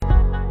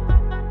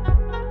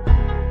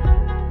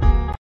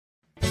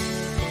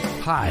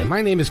Hi,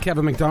 my name is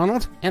Kevin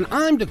McDonald, and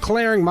I'm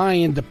declaring my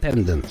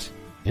independence.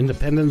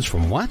 Independence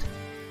from what?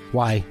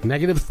 Why,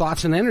 negative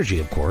thoughts and energy,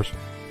 of course.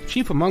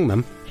 Chief among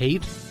them,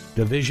 hate,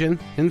 division,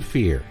 and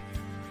fear.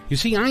 You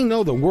see, I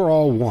know that we're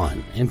all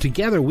one, and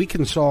together we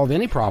can solve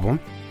any problem,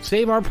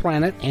 save our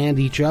planet and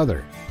each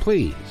other.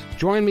 Please,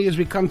 join me as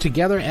we come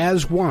together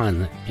as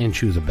one and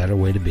choose a better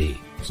way to be.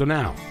 So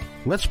now,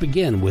 let's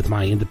begin with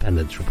my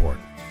Independence Report.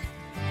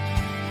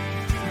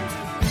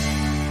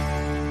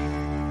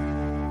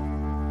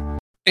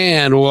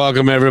 And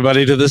welcome,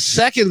 everybody, to the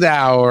second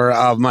hour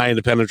of my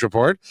Independence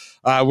Report.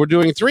 We're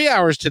doing 3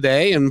 hours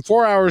today and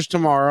 4 hours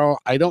tomorrow.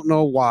 I don't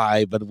know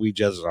why, but we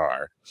just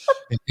are.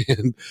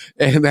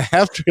 and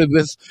after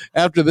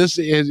this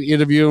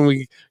interview, and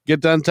we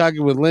get done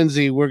talking with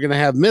Lindsay, we're going to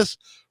have Miss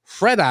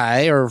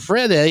Freddie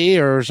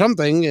or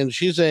something, and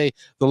she's the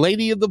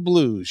Lady of the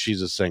Blues.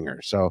 She's a singer,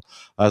 so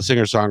a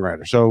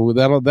singer-songwriter. So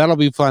that'll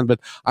be fun. But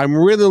I'm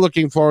really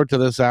looking forward to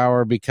this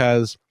hour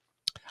because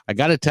I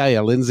got to tell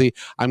you, Lindsay,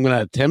 I'm going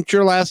to attempt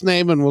your last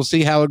name and we'll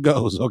see how it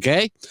goes,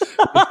 okay?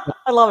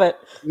 I love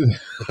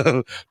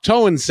it.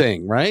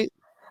 Toensing, right?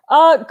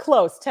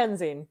 Close.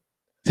 Tenzing.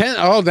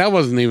 Oh, that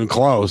wasn't even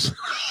close.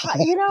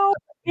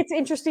 It's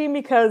interesting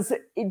because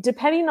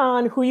depending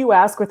on who you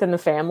ask within the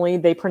family,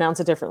 they pronounce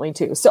it differently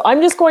too. So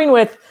I'm just going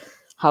with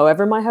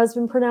however my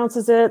husband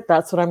pronounces it.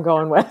 That's what I'm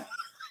going with.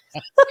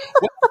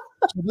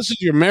 So this is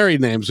your married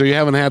name, so you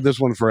haven't had this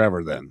one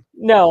forever then?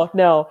 No.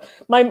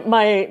 My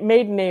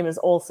maiden name is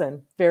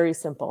Olson. Very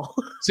simple.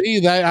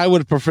 See, that I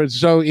would prefer.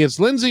 So it's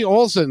Lindsay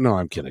Olson. No,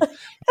 I'm kidding.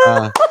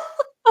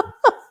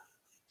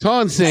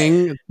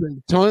 Toensing.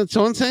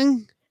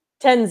 Tenzing.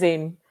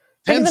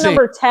 Take the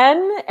number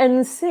 10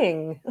 and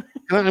sing.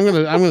 I'm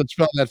gonna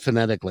spell that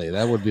phonetically.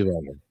 That would be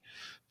better.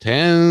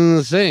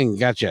 Tenzing,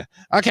 gotcha.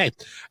 Okay.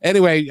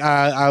 Anyway,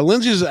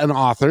 Lindsay's an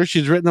author.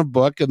 She's written a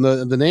book, and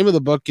the name of the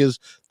book is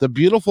The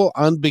Beautiful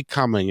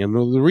Unbecoming. And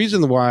the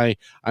reason why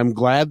I'm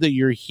glad that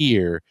you're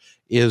here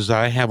is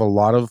I have a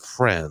lot of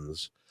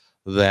friends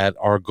that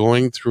are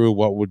going through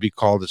what would be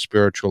called a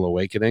spiritual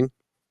awakening.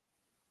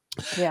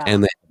 Yeah.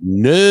 And they have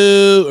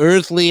no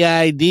earthly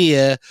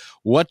idea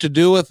what to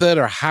do with it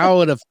or how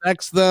it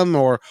affects them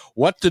or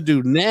what to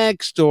do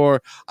next.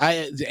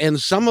 And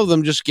some of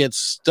them just get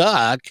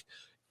stuck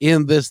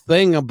in this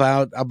thing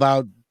about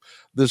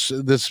this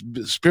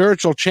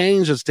spiritual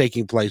change that's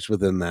taking place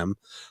within them,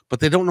 but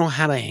they don't know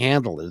how to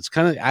handle it. It's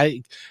kind of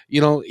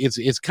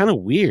it's kind of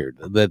weird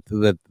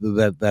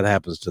that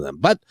happens to them,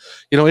 but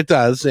it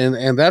does,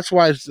 and that's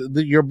why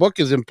your book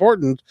is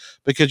important,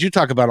 because you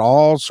talk about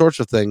all sorts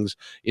of things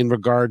in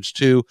regards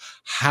to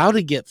how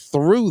to get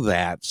through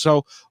that.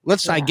 So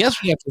I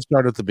guess we have to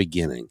start at the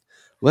beginning.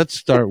 Let's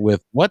start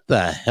with, what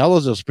the hell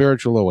is a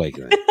spiritual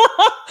awakening?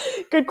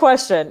 Good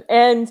question.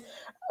 And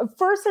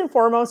first and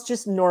foremost,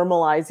 just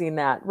normalizing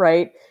that,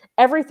 right?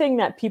 Everything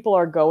that people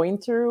are going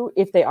through,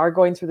 if they are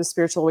going through the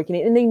spiritual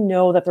awakening, and they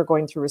know that they're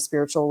going through a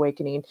spiritual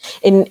awakening,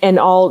 and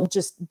I'll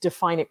just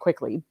define it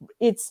quickly.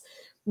 It's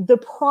the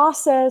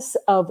process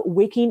of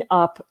waking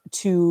up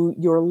to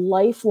your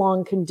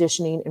lifelong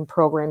conditioning and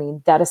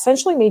programming that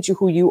essentially made you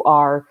who you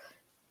are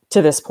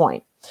to this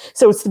point.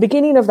 So it's the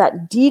beginning of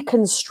that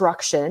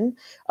deconstruction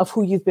of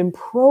who you've been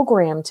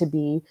programmed to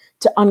be,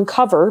 to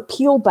uncover,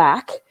 peel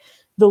back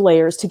the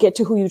layers to get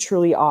to who you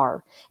truly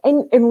are,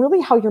 and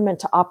really how you're meant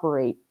to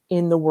operate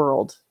in the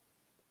world,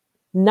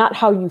 not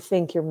how you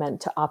think you're meant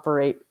to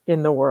operate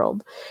in the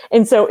world.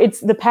 And so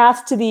it's the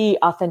path to the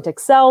authentic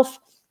self,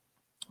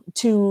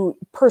 to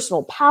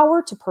personal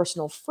power, to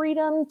personal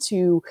freedom,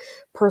 to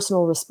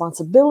personal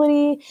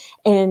responsibility,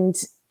 and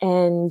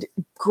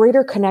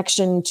greater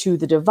connection to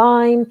the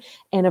divine.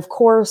 And of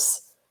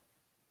course,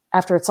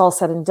 after it's all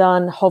said and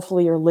done,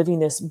 hopefully you're living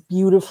this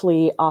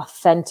beautifully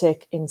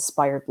authentic,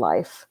 inspired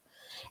life.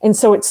 And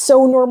so it's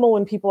so normal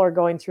when people are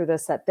going through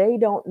this that they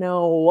don't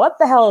know what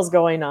the hell is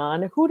going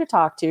on, who to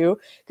talk to,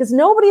 because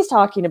nobody's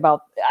talking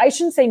about, I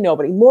shouldn't say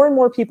nobody, more and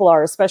more people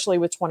are, especially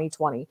with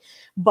 2020.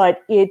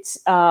 But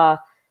I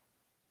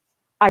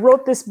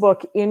wrote this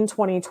book in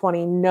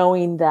 2020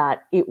 knowing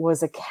that it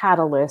was a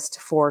catalyst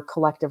for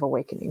collective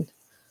awakening.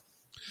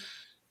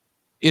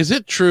 Is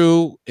it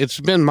true? It's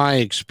been my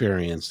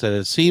experience that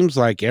it seems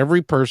like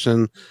every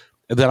person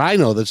that I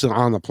know that's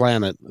on the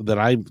planet that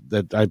I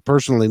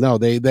personally know,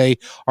 they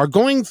are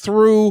going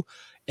through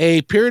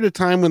a period of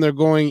time when they're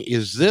going,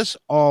 is this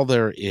all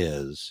there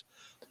is?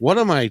 What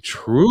am I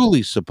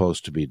truly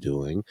supposed to be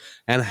doing?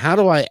 And how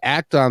do I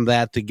act on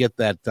that to get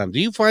that done? Do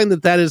you find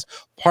that is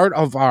part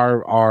of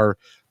our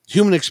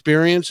human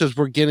experience as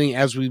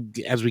we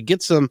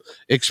get some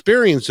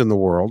experience in the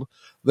world?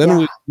 Then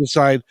we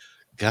decide,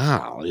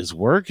 God, is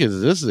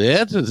this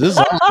it? Is this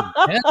all?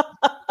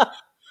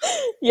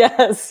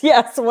 Yes,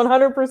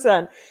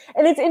 100%.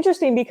 And it's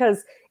interesting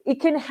because it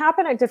can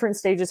happen at different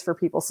stages for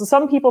people. So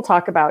some people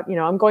talk about,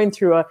 I'm going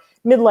through a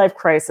midlife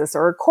crisis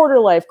or a quarter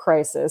life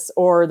crisis,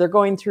 or they're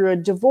going through a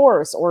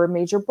divorce or a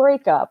major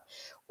breakup,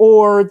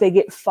 or they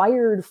get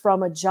fired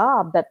from a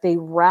job that they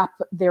wrap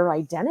their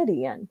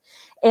identity in.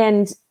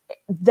 And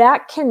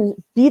that can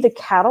be the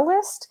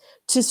catalyst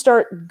to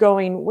start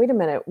going, wait a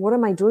minute, what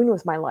am I doing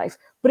with my life?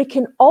 But it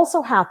can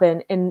also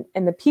happen. And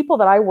the people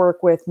that I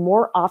work with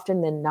more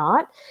often than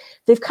not,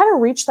 they've kind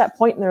of reached that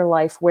point in their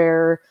life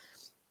where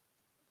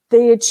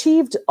they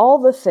achieved all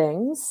the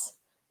things,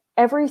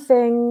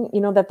 everything,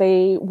 that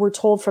they were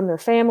told from their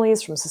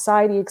families, from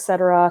society,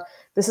 etc.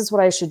 This is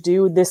what I should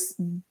do.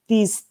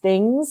 These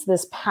things,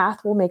 this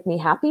path will make me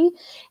happy.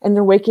 And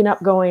they're waking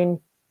up going,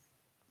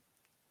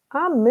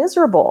 I'm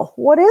miserable.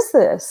 What is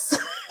this?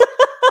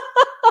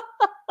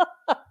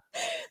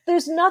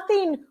 There's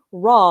nothing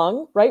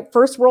wrong, right?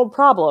 First world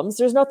problems.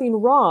 There's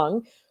nothing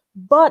wrong.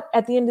 But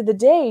at the end of the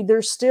day,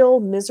 they're still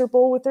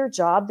miserable with their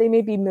job. They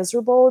may be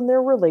miserable in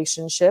their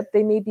relationship.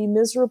 They may be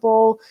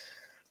miserable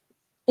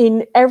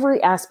in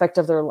every aspect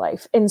of their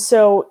life. And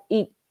so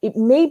it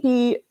may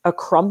be a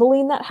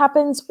crumbling that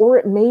happens, or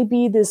it may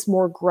be this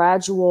more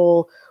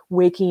gradual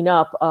waking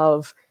up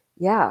of,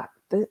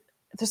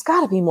 there's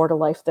got to be more to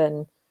life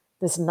than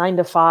this 9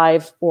 to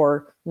 5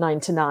 or 9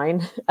 to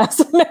 9,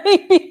 as many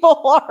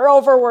people are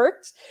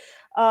overworked.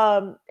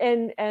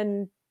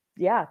 And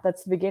yeah,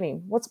 that's the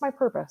beginning. What's my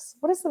purpose?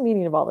 What is the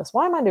meaning of all this?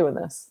 Why am I doing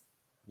this?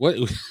 What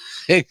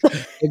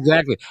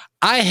exactly?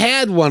 I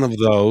had one of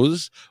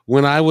those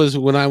when I was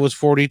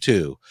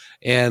 42,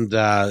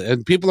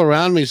 and people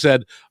around me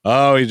said,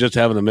 "Oh, he's just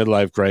having a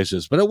midlife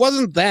crisis." But it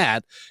wasn't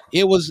that.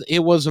 It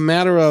was a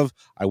matter of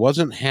I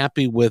wasn't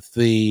happy with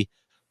the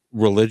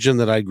religion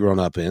that I'd grown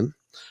up in.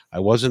 I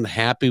wasn't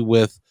happy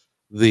with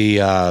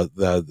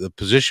the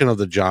position of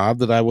the job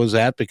that I was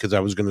at, because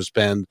I was going to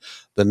spend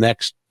the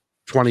next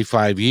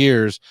 25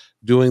 years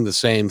doing the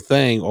same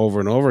thing over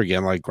and over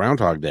again, like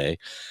Groundhog Day.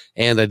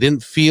 And I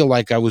didn't feel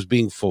like I was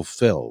being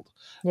fulfilled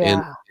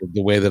in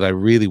the way that I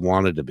really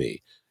wanted to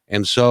be.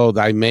 And so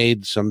I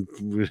made some,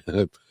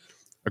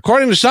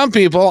 according to some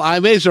people, I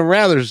made some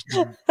rather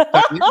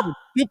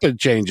stupid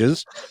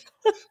changes.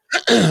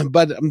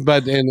 but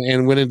went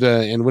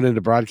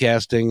into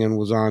broadcasting and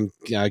was on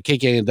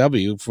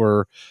KKNW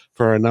for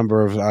a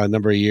number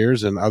of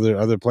years, and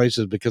other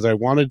places, because I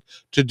wanted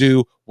to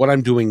do what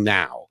I'm doing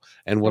now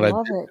and what I've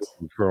been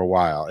doing for a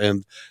while.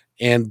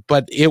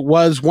 But it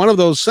was one of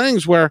those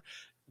things where,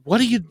 what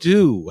do you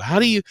do? How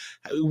do you,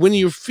 when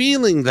you're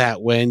feeling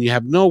that way and you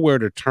have nowhere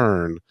to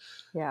turn?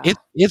 Yeah.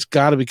 It's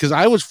got to be, because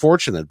I was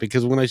fortunate,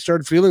 because when I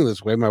started feeling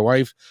this way, my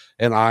wife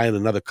and I and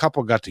another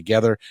couple got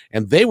together,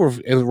 and they were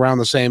around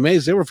the same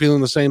age. They were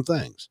feeling the same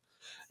things.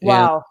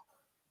 Wow. And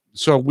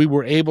so we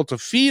were able to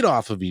feed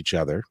off of each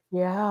other.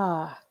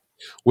 Yeah.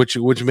 Which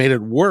made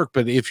it work.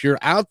 But if you're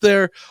out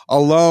there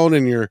alone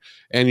and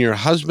your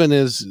husband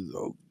is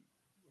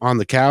on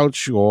the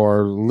couch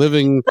or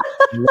living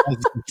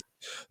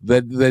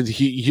that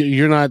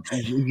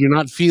you're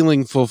not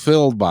feeling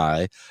fulfilled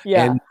by,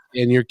 and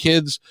your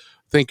kids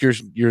think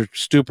you're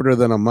stupider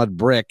than a mud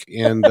brick,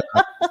 and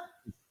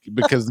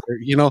because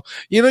you know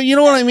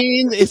what I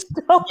mean. It's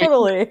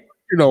totally,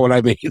 you know what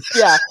I mean.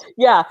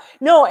 Yeah.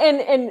 No,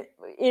 and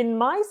in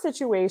my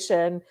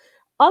situation,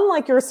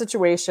 unlike your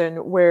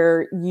situation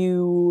where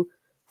you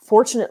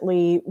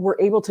fortunately were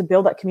able to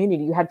build that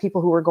community, you had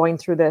people who were going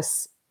through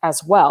this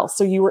as well.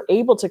 So you were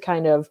able to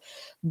kind of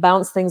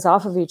bounce things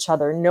off of each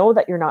other, know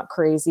that you're not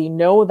crazy,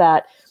 know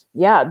that,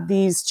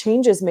 these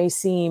changes may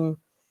seem,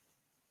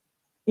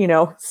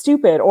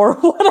 stupid or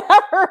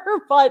whatever,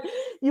 but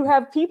you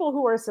have people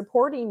who are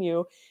supporting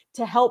you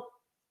to help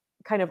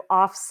kind of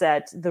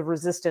offset the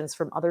resistance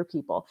from other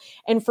people.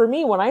 And for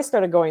me, when I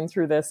started going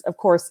through this, of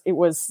course, it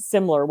was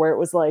similar, where it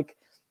was like,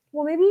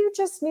 well, maybe you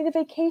just need a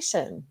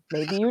vacation.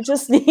 Maybe you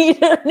just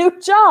need a new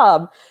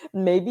job.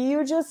 Maybe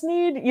you just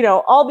need,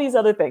 all these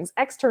other things,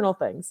 external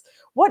things.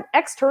 What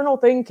external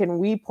thing can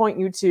we point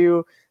you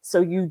to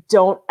so you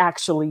don't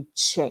actually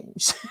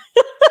change?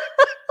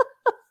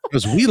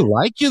 Because we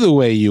like you the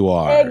way you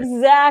are.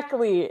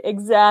 Exactly.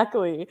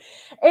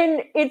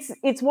 And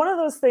it's one of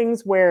those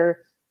things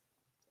where,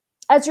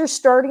 as you're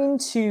starting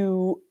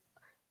to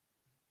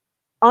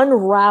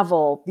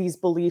unravel these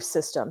belief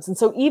systems. And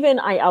so even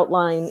I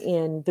outline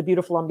in The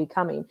Beautiful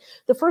Unbecoming,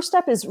 the first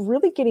step is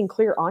really getting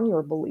clear on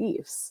your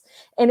beliefs.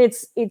 And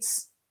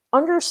it's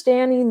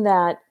understanding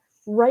that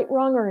right,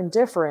 wrong, or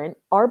indifferent,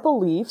 our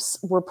beliefs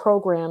were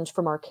programmed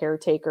from our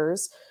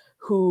caretakers,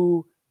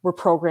 who were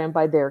programmed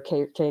by their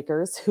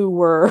caretakers, who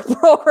were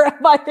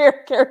programmed by their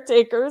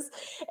caretakers.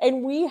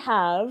 And we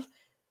have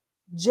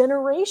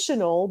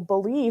generational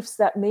beliefs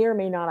that may or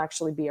may not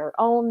actually be our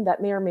own,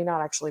 that may or may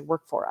not actually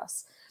work for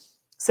us.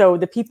 So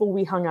the people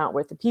we hung out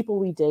with, the people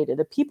we dated,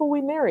 the people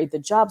we married, the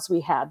jobs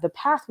we had, the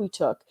path we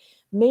took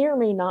may or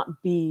may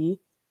not be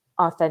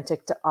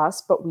authentic to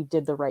us, but we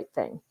did the right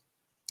thing.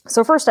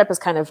 So first step is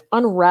kind of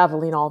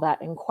unraveling all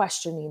that and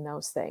questioning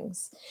those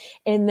things.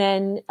 And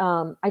then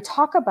I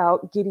talk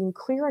about getting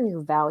clear on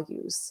your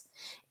values,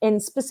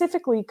 and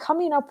specifically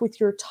coming up with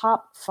your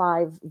top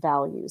 5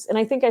 values. And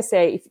I think I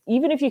say,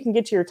 even if you can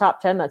get to your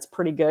top 10, that's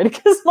pretty good,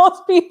 because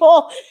most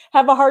people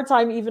have a hard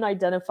time even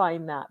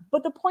identifying that.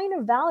 But the point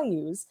of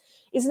values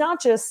is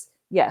not just,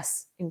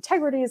 yes,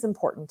 integrity is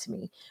important to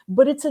me,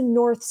 but it's a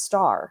North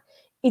Star.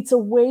 It's a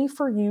way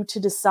for you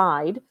to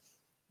decide,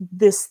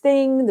 this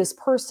thing, this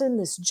person,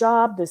 this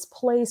job, this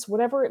place,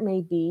 whatever it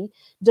may be,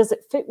 does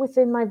it fit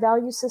within my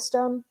value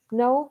system?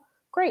 No?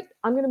 Great.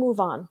 I'm going to move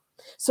on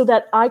so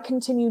that I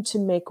continue to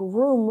make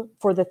room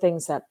for the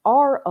things that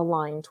are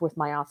aligned with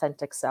my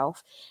authentic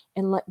self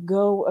and let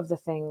go of the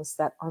things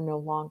that are no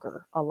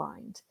longer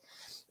aligned.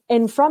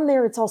 And from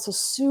there, it's also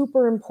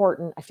super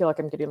important. I feel like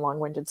I'm getting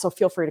long-winded, so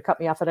feel free to cut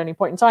me off at any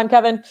point in time,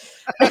 Kevin.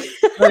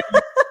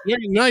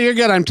 No, you're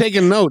good. I'm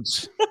taking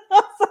notes.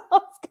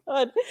 Sounds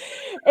good.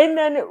 And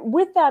then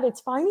with that, it's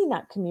finding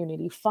that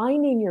community,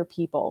 finding your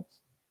people.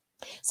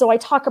 So I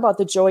talk about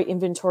the joy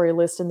inventory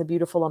list and the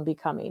beautiful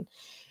unbecoming.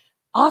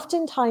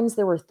 Oftentimes,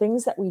 there were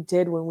things that we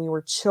did when we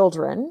were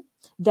children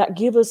that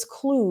give us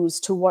clues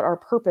to what our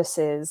purpose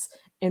is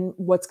and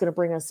what's going to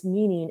bring us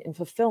meaning and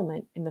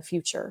fulfillment in the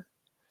future.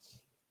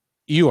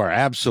 You are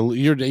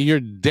absolutely, you're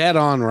dead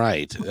on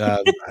right.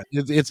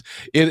 It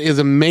is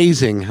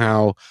amazing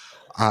how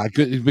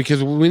good,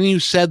 because when you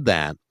said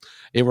that,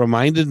 it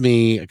reminded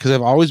me, because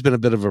I've always been a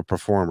bit of a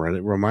performer, and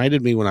it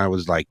reminded me when I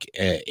was like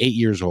 8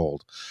 years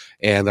old,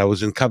 and I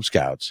was in Cub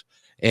Scouts,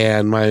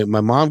 and my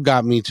mom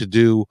got me to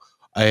do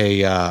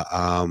a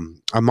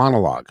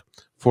monologue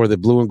for the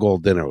blue and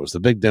gold dinner. It was the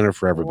big dinner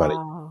for everybody.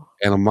 Wow.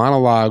 And a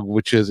monologue,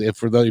 which is,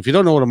 if you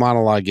don't know what a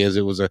monologue is,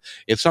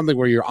 it's something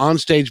where you're on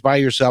stage by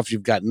yourself,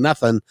 you've got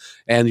nothing,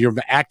 and you're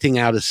acting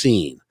out a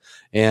scene.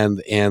 And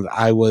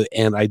I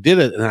did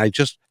it, and I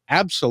just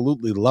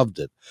absolutely loved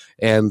it.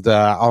 And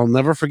I'll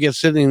never forget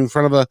sitting in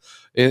front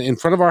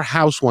of our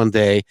house one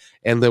day,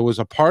 and there was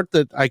a part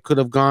that I could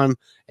have gone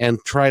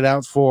and tried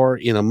out for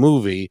in a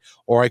movie,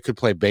 or I could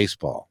play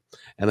baseball.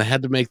 And I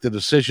had to make the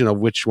decision of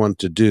which one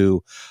to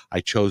do.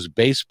 I chose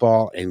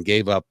baseball and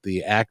gave up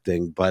the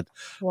acting, but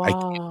Wow. I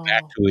came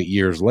back to it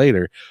years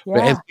later.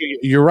 Yeah. And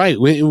you're right.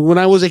 When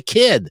I was a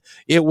kid,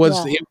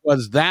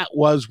 that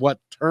was what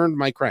turned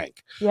my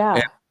crank.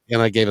 Yeah.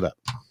 And I gave it up.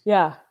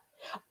 Yeah.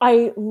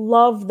 I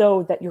love,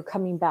 though, that you're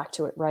coming back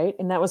to it, right?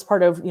 And that was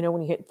part of,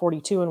 when you hit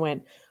 42 and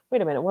went,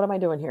 wait a minute, what am I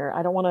doing here?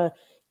 I don't want to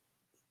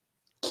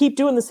keep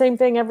doing the same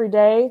thing every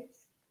day.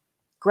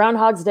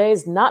 Groundhog's Day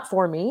is not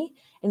for me.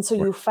 And so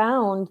you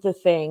found the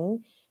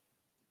things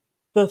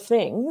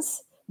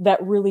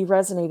that really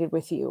resonated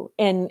with you.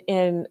 And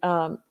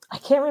I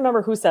can't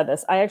remember who said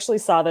this. I actually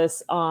saw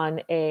this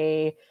on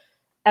a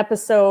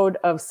episode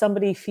of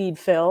Somebody Feed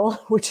Phil,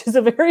 which is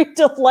a very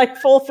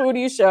delightful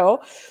foodie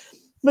show.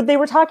 But they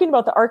were talking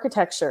about the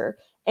architecture,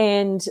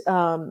 and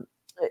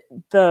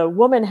the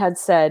woman had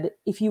said,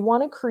 if you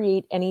want to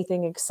create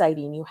anything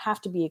exciting, you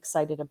have to be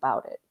excited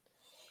about it.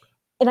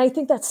 And I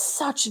think that's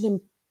such an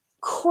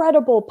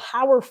incredible,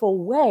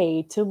 powerful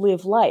way to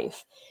live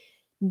life.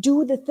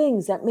 Do the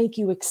things that make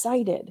you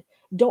excited.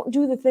 Don't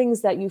do the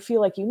things that you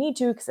feel like you need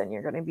to, because then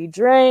you're going to be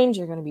drained,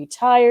 you're going to be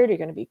tired, you're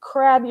going to be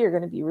crabby, you're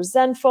going to be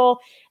resentful.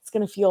 It's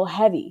going to feel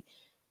heavy.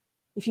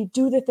 If you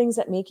do the things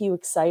that make you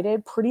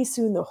excited, pretty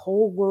soon the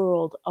whole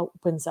world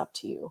opens up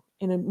to you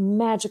in a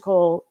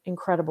magical,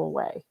 incredible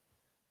way.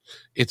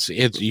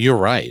 You're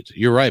right.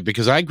 You're right.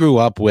 Because I grew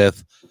up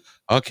with,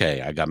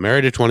 okay, I got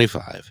married at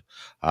 25.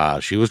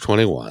 She was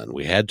 21.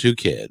 We had 2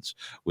 kids.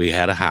 We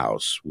had a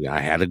house. I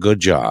had a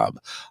good job.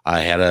 I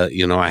had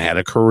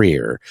a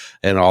career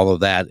and all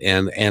of that.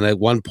 And at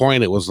one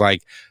point it was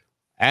like,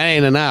 that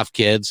ain't enough,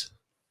 kids.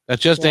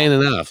 That just ain't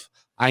enough.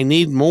 I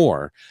need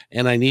more,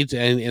 and I need to,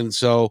 and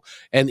so,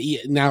 and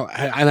now,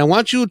 and I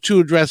want you to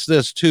address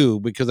this too,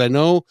 because I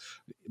know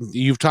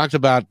you've talked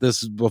about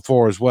this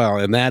before as well,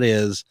 and that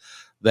is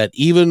that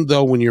even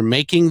though when you're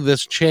making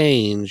this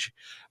change,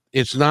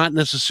 it's not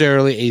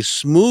necessarily a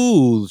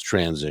smooth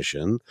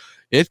transition.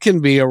 It can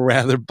be a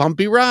rather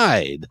bumpy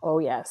ride. Oh,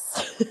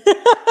 yes.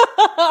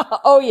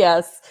 Oh,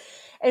 yes.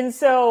 And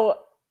so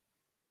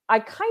I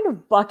kind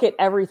of bucket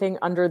everything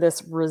under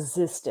this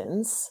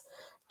resistance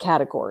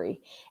category.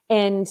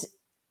 And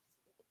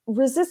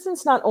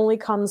resistance not only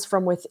comes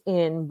from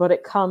within, but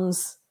it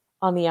comes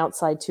on the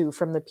outside too,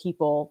 from the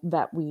people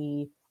that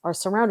we are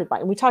surrounded by.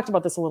 And we talked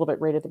about this a little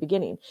bit right at the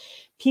beginning.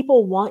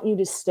 People want you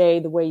to stay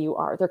the way you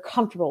are. They're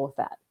comfortable with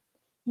that.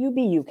 You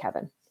be you,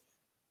 Kevin.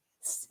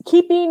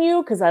 Keep being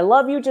you, because I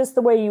love you just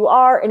the way you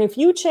are. And if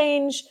you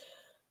change,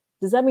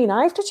 does that mean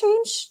I have to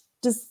change?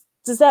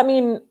 Does that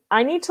mean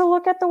I need to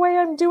look at the way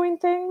I'm doing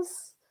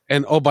things?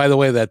 And oh, by the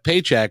way, that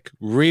paycheck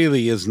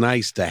really is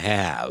nice to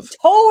have.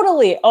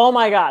 Totally. Oh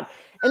my God.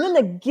 And then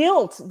the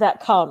guilt that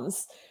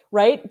comes,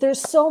 right? There's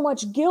so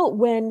much guilt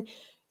when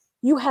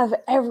you have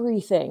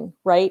everything,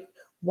 right?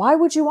 Why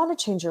would you want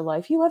to change your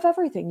life? You have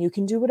everything. You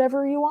can do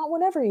whatever you want,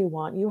 whenever you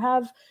want. You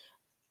have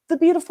the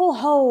beautiful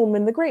home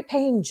and the great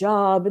paying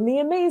job and the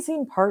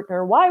amazing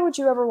partner. Why would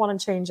you ever want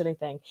to change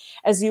anything?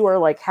 As you are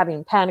like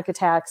having panic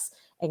attacks,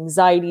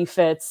 anxiety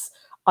fits,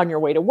 on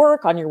your way to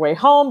work, on your way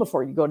home,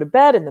 before you go to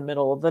bed, in the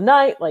middle of the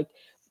night. Like,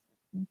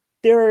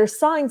 there are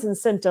signs and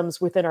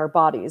symptoms within our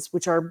bodies,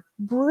 which are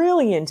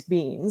brilliant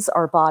beings,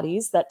 our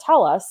bodies, that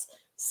tell us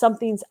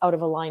something's out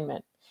of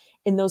alignment.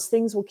 And those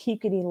things will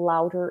keep getting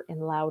louder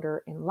and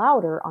louder and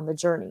louder on the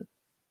journey.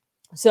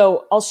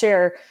 So I'll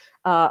share,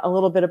 a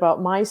little bit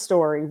about my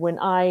story. When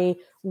I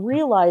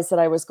realized that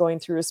I was going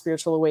through a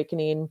spiritual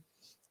awakening,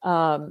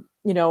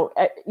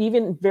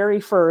 even very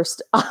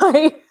first,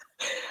 I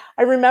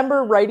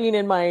remember writing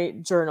in my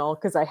journal,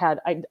 because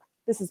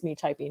this is me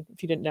typing,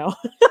 if you didn't know.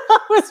 I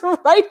was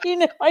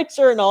writing in my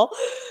journal.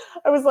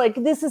 I was like,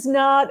 this is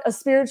not a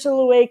spiritual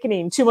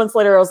awakening. 2 months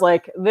later, I was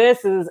like,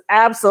 this is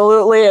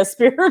absolutely a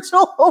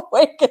spiritual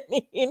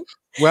awakening.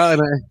 Well,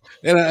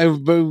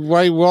 but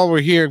while we're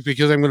here,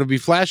 because I'm going to be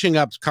flashing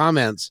up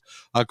comments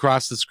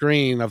across the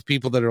screen of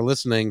people that are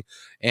listening,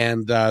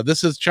 and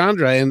this is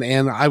Chandra,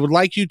 and I would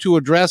like you to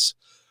address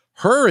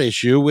her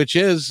issue, which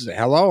is,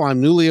 hello,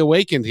 I'm newly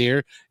awakened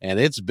here, and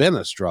it's been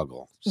a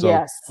struggle. So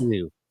yes.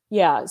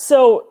 Yeah.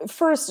 So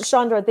first,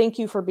 Chandra, thank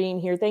you for being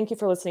here. Thank you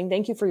for listening.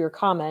 Thank you for your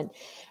comment.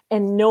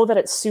 And know that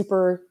it's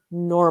super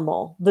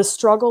normal. The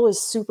struggle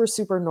is super,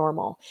 super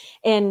normal.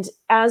 And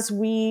as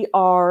we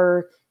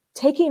are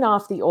taking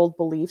off the old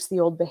beliefs, the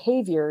old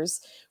behaviors,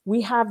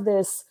 we have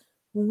this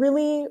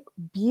really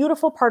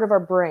beautiful part of our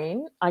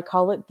brain. I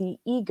call it the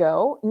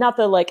ego, not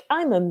the like,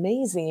 I'm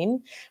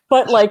amazing,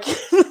 but like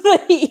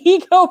the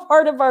ego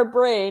part of our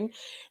brain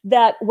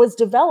that was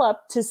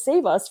developed to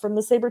save us from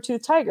the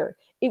saber-toothed tiger.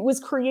 It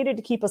was created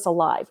to keep us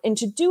alive. And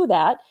to do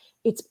that,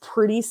 it's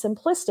pretty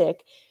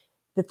simplistic.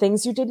 The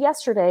things you did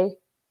yesterday,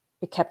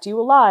 it kept you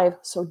alive.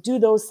 So do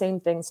those same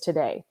things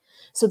today.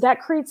 So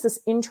that creates this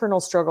internal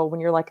struggle when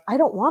you're like, I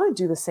don't want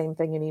to do the same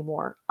thing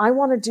anymore. I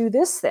want to do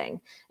this thing.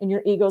 And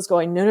your ego's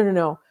going,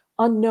 no,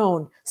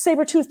 unknown,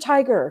 saber-toothed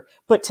tiger.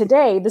 But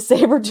today, the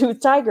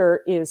saber-toothed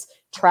tiger is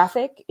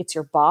traffic. It's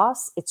your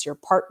boss. It's your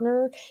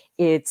partner.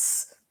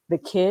 It's the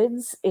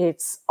kids.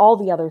 It's all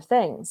the other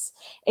things.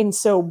 And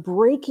so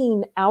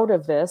breaking out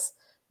of this,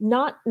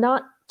 not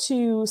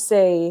to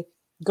say,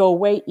 go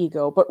away,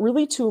 ego, but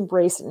really to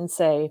embrace it and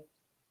say,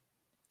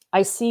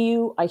 I see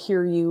you, I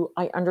hear you,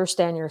 I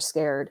understand you're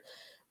scared,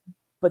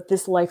 but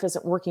this life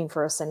isn't working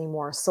for us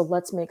anymore. So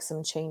let's make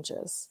some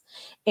changes.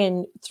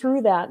 And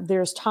through that,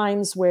 there's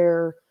times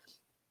where,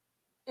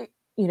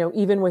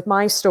 even with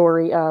my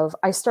story of,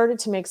 I started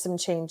to make some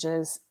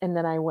changes and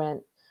then I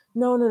went,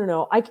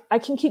 no. I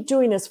can keep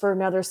doing this for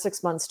another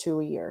 6 months to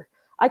a year.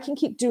 I can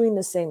keep doing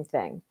the same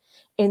thing.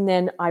 And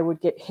then I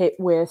would get hit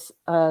with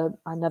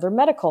another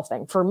medical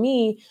thing. For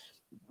me,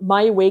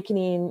 my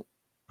awakening,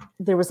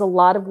 there was a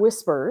lot of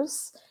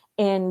whispers.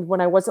 And when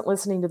I wasn't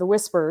listening to the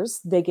whispers,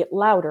 they get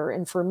louder.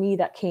 And for me,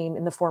 that came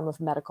in the form of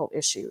medical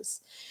issues.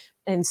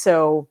 And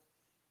so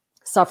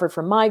suffered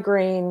from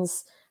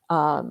migraines.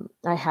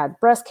 I had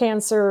breast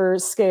cancer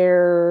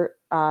scare.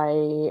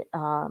 I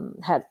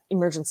had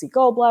emergency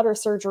gallbladder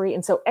surgery.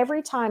 And so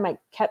every time I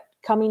kept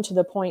coming to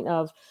the point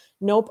of,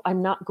 nope,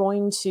 I'm not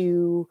going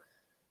to,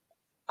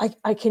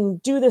 I can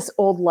do this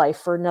old life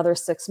for another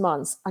 6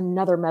 months.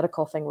 Another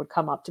medical thing would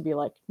come up to be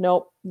like,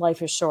 nope,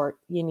 life is short.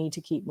 You need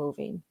to keep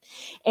moving.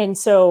 And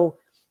so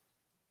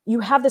you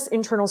have this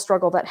internal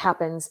struggle that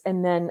happens.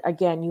 And then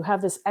again, you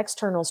have this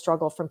external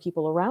struggle from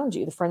people around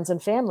you, the friends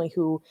and family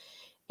who,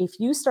 if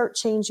you start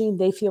changing,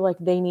 they feel like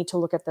they need to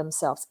look at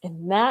themselves.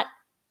 And that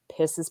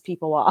pisses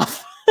people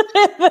off.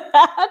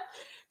 That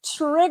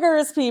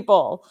triggers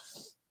people.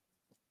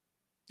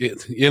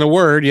 In a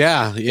word,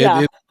 yeah.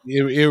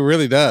 It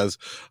really does,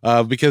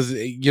 because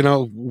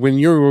when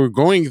you're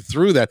going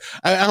through that,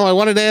 I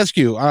wanted to ask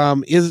you,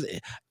 is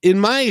in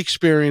my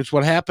experience,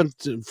 what happened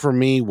for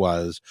me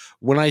was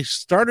when I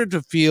started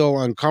to feel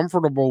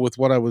uncomfortable with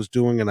what I was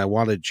doing and I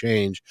wanted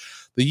change,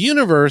 the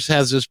universe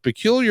has this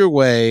peculiar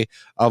way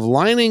of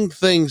lining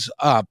things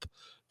up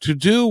to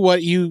do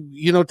what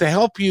to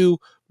help you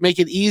make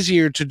it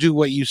easier to do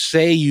what you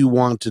say you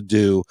want to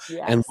do.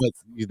 Yes. And what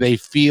they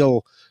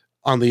feel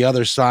on the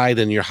other side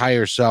and your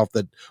higher self,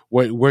 that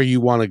where you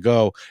want to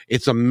go.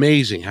 It's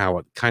amazing how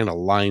it kind of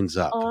lines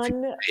up if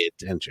you pay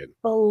attention.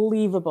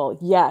 Unbelievable.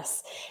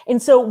 Yes.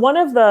 And so one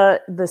of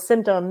the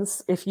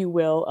symptoms, if you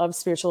will, of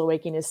spiritual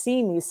awakening is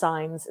seeing these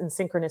signs and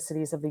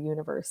synchronicities of the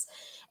universe.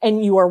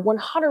 And you are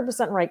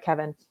 100% right,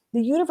 Kevin.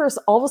 The universe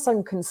all of a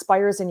sudden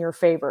conspires in your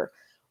favor.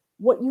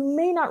 What you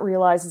may not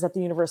realize is that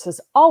the universe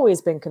has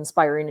always been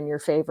conspiring in your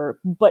favor,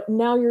 but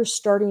now you're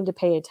starting to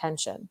pay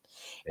attention.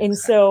 Exactly. And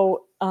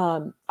so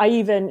I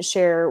even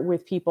share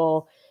with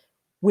people,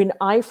 when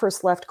I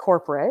first left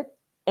corporate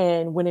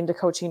and went into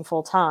coaching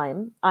full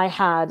time, I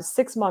had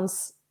 6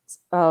 months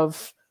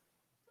of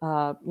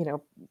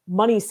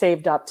money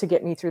saved up to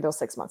get me through those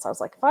 6 months. I was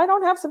like, if I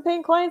don't have some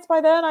paying clients by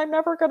then, I'm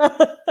never going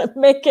to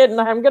make it, and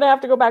I'm going to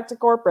have to go back to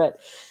corporate.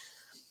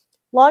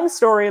 Long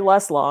story,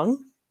 less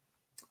long.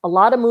 A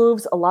lot of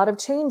moves, a lot of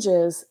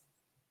changes,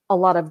 a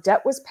lot of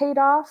debt was paid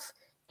off,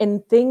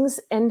 and things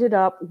ended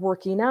up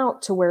working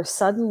out to where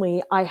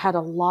suddenly I had a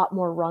lot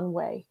more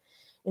runway.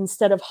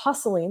 Instead of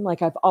hustling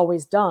like I've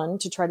always done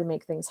to try to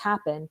make things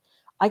happen,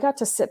 I got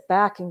to sit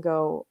back and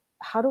go,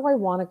 how do I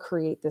want to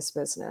create this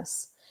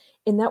business?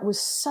 And that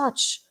was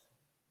such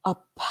a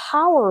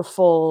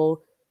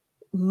powerful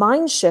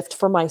mind shift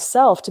for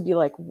myself to be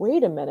like,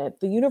 wait a minute,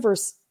 the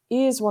universe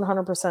is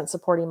 100%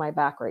 supporting my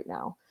back right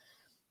now.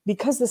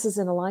 because this is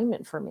in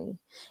alignment for me.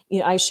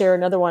 I share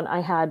another one.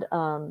 I had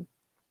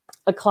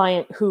a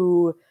client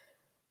who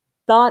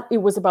thought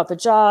it was about the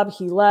job.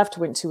 He left,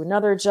 went to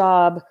another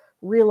job,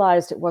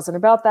 realized it wasn't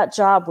about that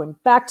job,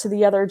 went back to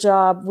the other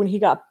job. When he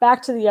got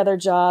back to the other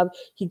job,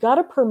 he got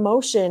a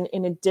promotion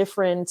in a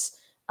different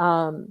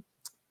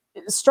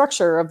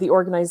structure of the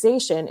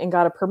organization and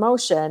got a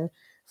promotion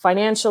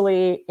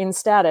financially, in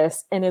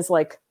status, and is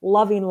like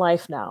loving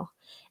life now.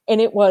 And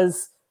it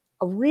was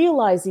a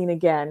realizing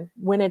again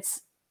when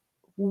it's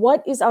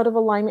what is out of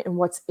alignment and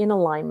what's in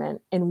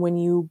alignment. And when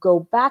you go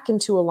back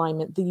into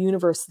alignment, the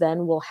universe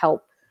then will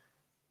help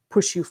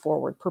push you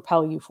forward,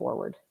 propel you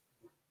forward.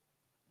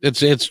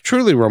 It's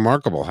truly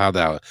remarkable how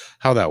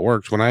that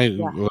works. When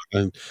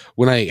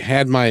I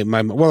had my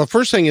well, the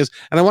first thing is,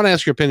 and I want to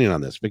ask your opinion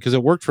on this because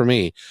it worked for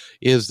me,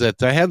 is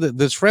that I had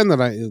this friend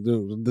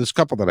this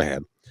couple that I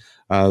had,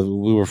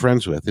 we were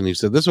friends with, and he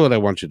said, "This is what I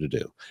want you to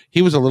do."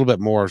 He was a little bit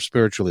more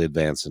spiritually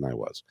advanced than I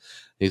was.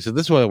 He said,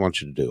 "This is what I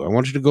want you to do. I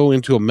want you to go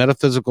into a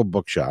metaphysical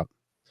bookshop,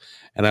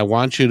 and I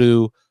want you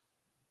to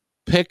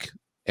pick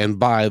and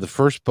buy the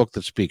first book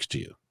that speaks to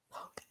you."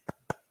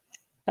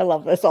 I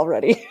love this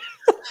already.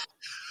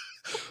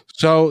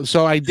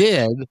 So I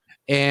did,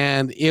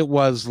 and it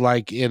was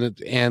like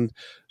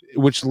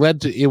which led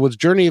to, it was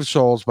Journey of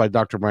Souls by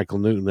Dr. Michael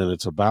Newton, and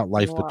it's about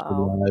life between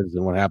lives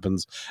and what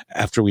happens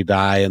after we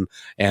die,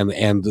 and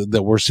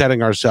that we're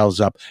setting ourselves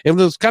up. It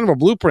was kind of a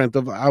blueprint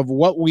of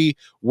what we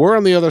were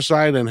on the other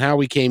side and how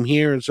we came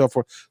here and so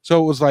forth.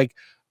 So it was like,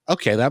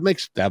 okay, that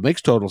makes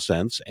total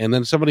sense. And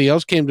then somebody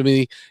else came to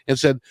me and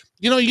said,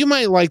 you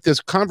might like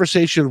this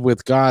Conversation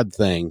with God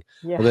thing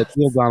that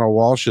Neil Donald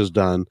Walsch has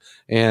done.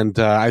 And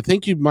I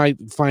think you might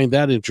find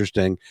that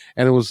interesting.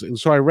 And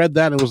so I read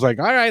that and it was like,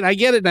 all right, I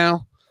get it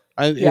now.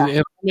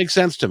 It makes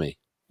sense to me.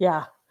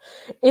 Yeah.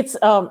 It's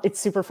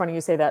super funny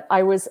you say that.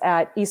 I was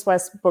at East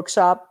West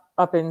Bookshop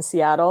up in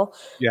Seattle.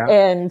 Yeah.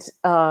 And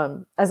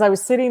as I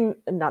was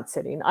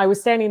I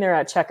was standing there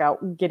at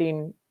checkout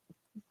getting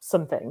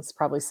some things,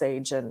 probably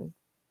sage and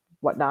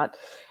whatnot.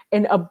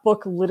 And a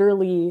book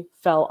literally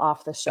fell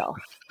off the shelf.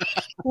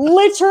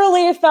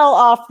 Literally it fell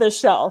off the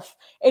shelf.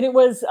 And it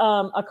was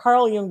a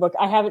Carl Jung book.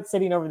 I have it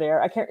sitting over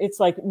there. It's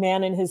like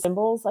Man and His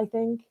Symbols, I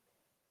think.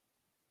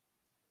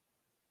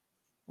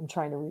 I'm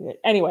trying to read it.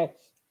 Anyway,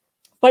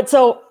 but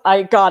so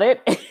I got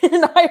it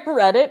and I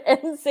read it,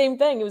 and same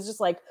thing. It was just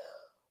like,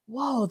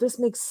 whoa, this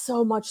makes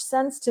so much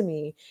sense to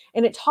me.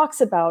 And it talks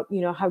about,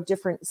 how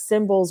different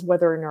symbols,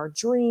 whether in our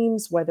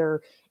dreams,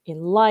 whether in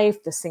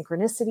life, the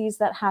synchronicities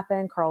that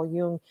happen. Carl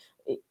Jung,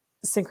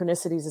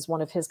 synchronicities is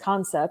one of his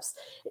concepts.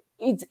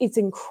 It's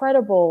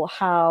incredible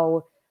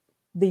how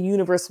the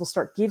universe will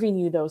start giving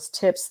you those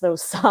tips,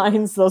 those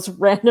signs, those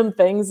random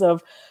things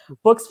of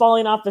books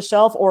falling off the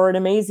shelf or an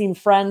amazing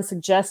friend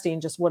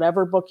suggesting just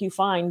whatever book you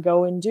find,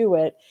 go and do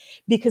it.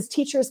 Because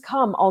teachers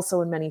come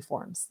also in many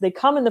forms. They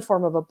come in the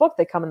form of a book.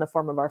 They come in the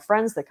form of our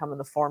friends. They come in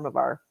the form of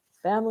our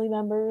family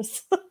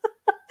members.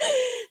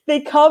 They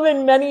come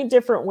in many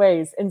different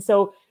ways. And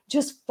so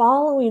just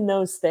following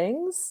those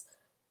things,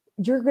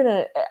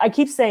 I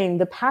keep saying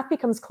the path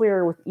becomes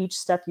clearer with each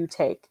step you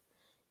take.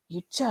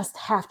 You just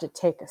have to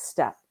take a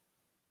step.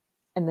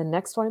 And the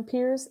next one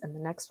appears, and the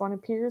next one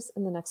appears,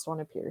 and the next one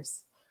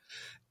appears.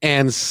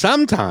 And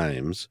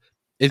sometimes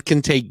it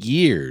can take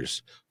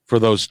years for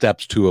those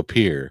steps to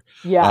appear.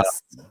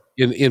 Yes.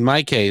 In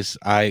my case,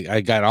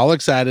 I got all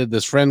excited.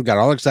 This friend got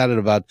all excited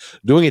about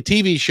doing a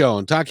TV show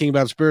and talking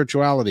about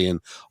spirituality and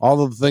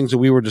all of the things that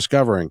we were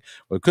discovering.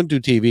 We couldn't do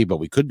TV, but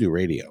we could do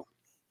radio.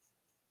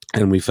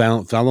 And we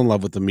fell in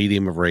love with the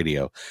medium of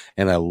radio,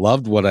 and I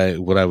loved what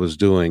I was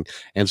doing.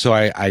 And so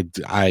I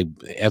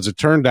as it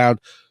turned out,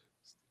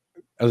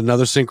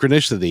 another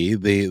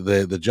synchronicity,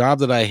 the job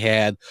that I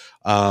had,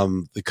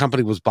 the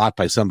company was bought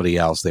by somebody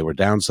else. They were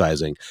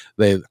downsizing.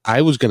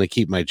 I was going to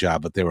keep my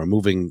job, but they were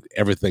moving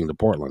everything to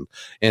Portland.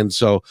 And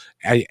so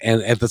and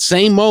at the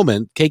same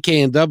moment,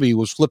 KKNW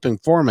was flipping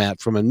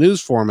format from a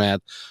news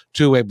format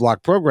to a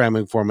block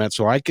programming format.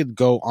 So I could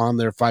go on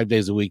there 5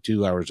 days a week,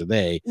 2 hours a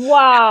day.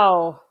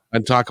 Wow.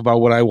 And talk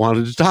about what I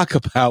wanted to talk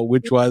about,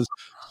 which was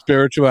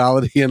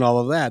spirituality and all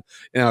of that.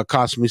 It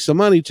cost me some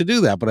money to do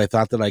that, but I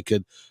thought that I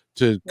could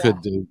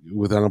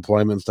with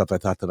unemployment and stuff, I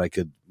thought that I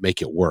could make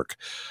it work.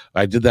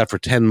 I did that for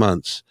 10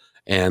 months.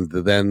 And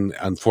then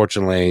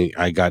unfortunately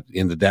I got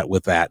into debt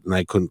with that and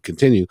I couldn't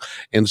continue.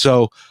 And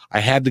so I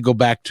had to go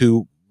back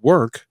to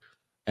work.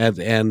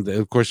 And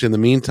of course, in the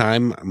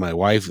meantime, my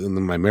wife and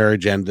my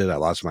marriage ended. I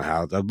lost my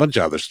house. A bunch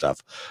of other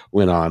stuff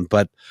went on.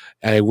 But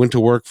I went to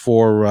work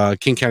for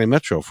King County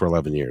Metro for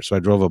 11 years. So I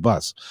drove a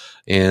bus,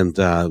 and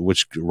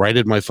which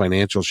righted my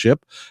financial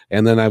ship.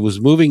 And then I was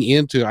moving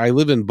I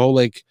live in Bow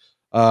Lake,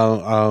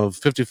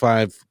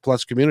 55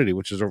 plus community,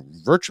 which is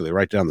virtually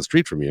right down the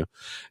street from you.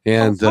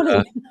 And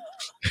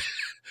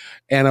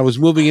and I was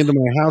moving into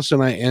my house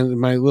and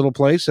my little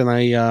place, and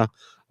I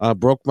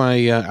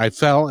I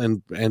fell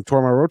and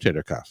tore my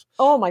rotator cuff.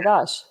 Oh my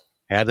gosh.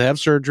 Had to have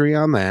surgery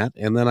on that.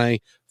 And then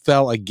I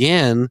fell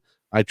again.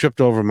 I tripped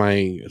over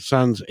my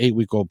son's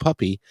 8-week-old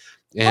puppy.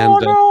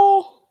 And,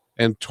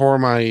 and tore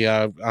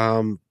my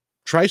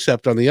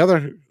tricep on the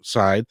other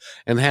side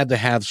and had to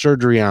have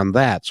surgery on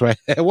that. So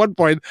at one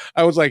point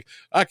I was like,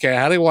 okay,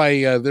 how do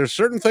I, there's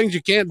certain things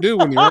you can't do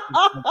when you're,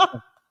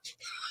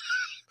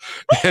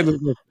 and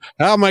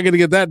how am I going to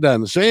get that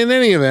done? So in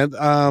any event,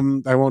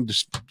 I won't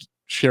just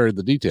share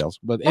the details,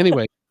 but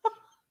anyway,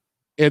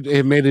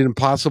 it made it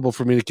impossible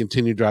for me to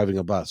continue driving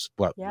a bus.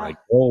 But my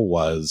goal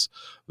was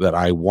that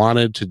I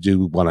wanted to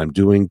do what I'm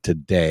doing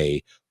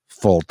today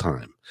full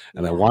time.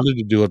 And I wanted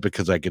to do it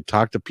because I could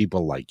talk to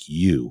people like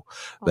you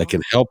that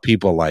can help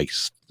people like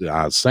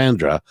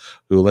Sandra,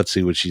 who, let's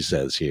see what she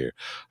says here.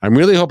 I'm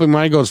really hoping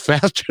mine goes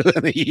faster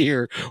than a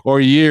year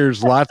or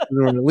years, lots,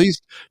 or at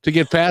least to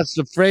get past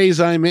the phase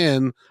I'm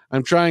in.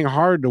 I'm trying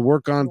hard to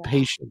work on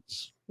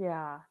patience.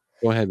 Yeah.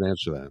 Go ahead and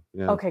answer that.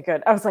 Yeah. Okay,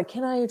 good. I was like,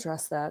 can I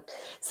address that?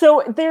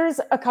 So there's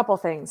a couple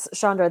things,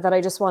 Chandra, that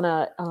I just want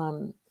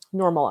to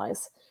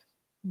normalize.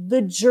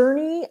 The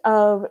journey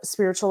of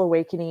spiritual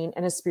awakening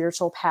and a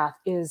spiritual path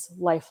is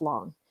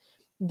lifelong.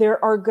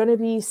 There are going to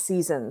be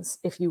seasons,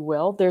 if you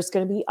will. There's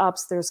going to be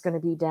ups, there's going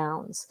to be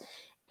downs.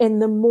 And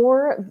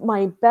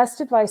my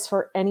best advice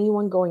for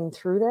anyone going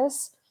through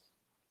this,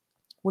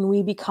 when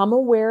we become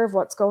aware of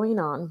what's going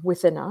on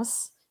within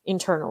us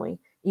internally,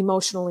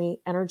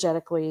 emotionally,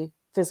 energetically,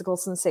 physical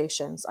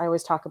sensations, I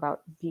always talk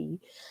about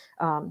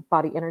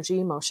body, energy,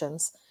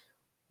 emotions,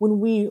 when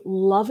we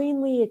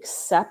lovingly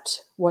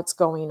accept what's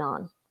going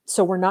on.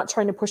 So we're not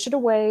trying to push it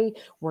away.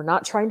 We're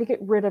not trying to get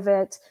rid of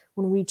it.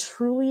 When we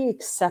truly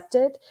accept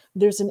it,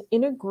 there's an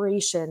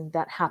integration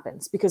that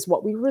happens because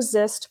what we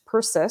resist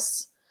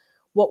persists.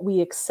 What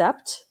we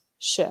accept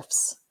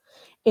shifts.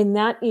 And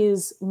that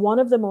is one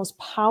of the most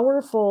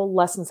powerful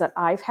lessons that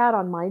I've had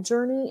on my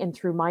journey and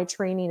through my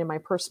training and my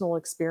personal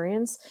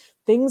experience,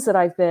 things that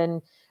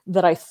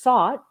I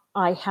thought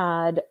I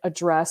had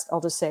addressed, I'll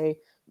just say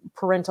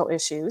parental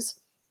issues.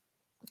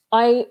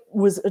 I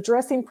was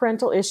addressing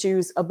parental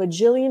issues a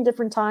bajillion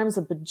different times,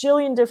 a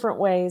bajillion different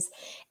ways.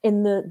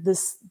 And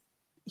this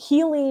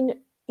healing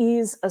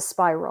is a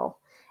spiral.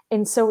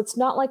 And so it's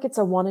not like it's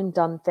a one and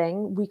done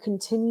thing. We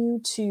continue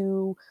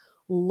to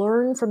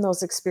learn from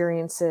those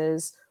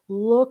experiences,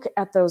 look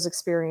at those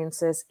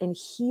experiences, and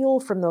heal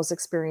from those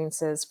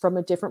experiences from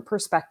a different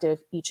perspective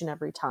each and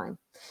every time.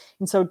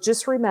 And so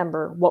just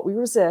remember what we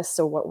resist.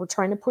 So what we're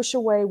trying to push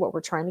away, what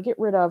we're trying to get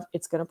rid of,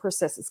 it's going to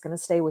persist. It's going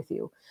to stay with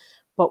you.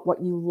 But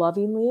what you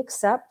lovingly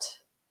accept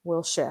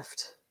will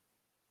shift.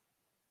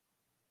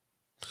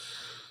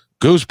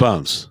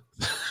 Goosebumps.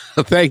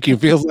 Thank you.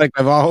 Feels like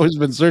I've always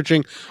been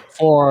searching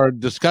for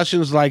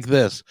discussions like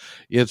this.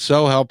 It's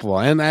so helpful.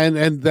 And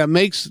that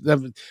makes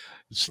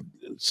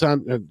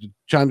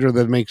Chandra,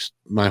 that makes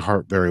my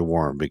heart very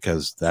warm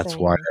because that's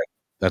why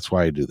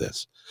I do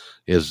this.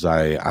 Is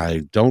I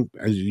don't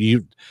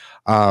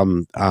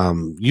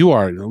you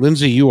are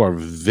Lindsay, you are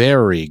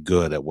very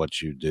good at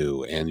what you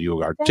do and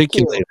you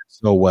articulate it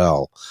so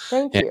well.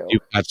 Thank you.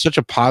 You've got such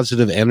a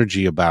positive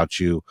energy about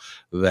you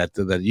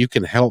that you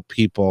can help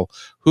people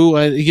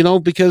who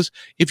because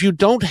if you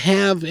don't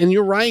have, and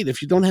you're right,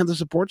 if you don't have the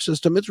support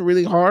system, it's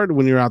really hard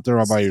when you're out there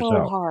all by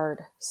yourself.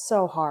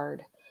 So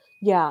hard.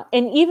 Yeah.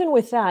 And even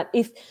with that,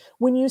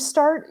 when you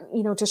start,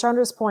 to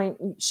Chandra's point,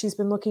 she's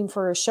been looking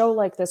for a show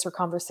like this or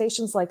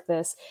conversations like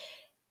this.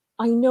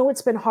 I know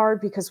it's been hard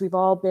because we've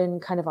all been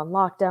kind of on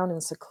lockdown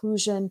and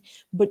seclusion,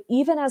 but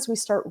even as we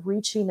start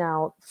reaching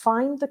out,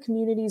 find the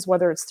communities,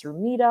 whether it's through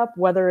Meetup,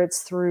 whether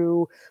it's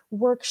through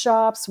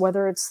workshops,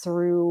 whether it's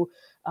through,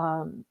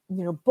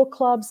 book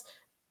clubs,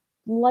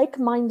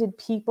 like-minded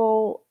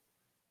people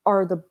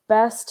are the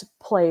best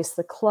place.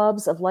 The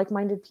clubs of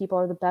like-minded people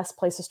are the best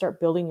place to start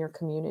building your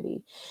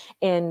community.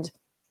 And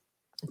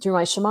through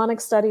my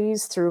shamanic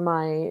studies, through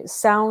my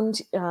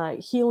sound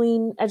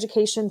healing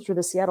education, through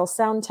the Seattle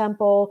Sound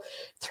Temple,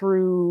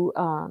 through,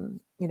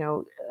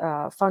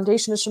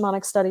 Foundation of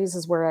Shamanic Studies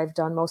is where I've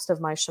done most of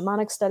my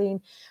shamanic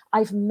studying.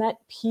 I've met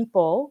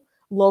people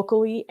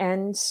locally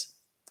and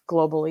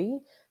globally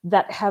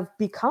that have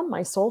become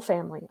my soul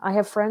family. I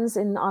have friends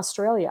in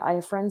Australia. I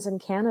have friends in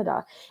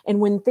Canada. And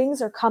when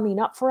things are coming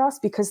up for us,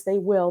 because they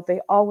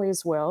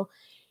always will,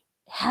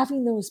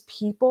 having those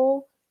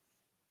people,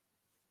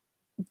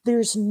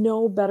 there's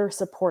no better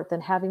support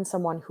than having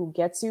someone who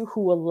gets you,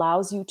 who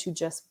allows you to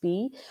just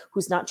be,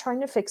 who's not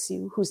trying to fix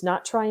you, who's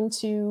not trying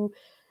to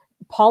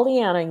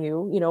Pollyanna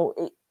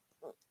you,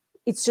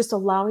 it's just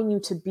allowing you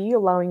to be,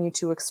 allowing you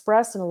to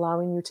express, and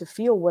allowing you to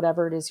feel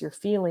whatever it is you're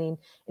feeling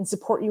and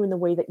support you in the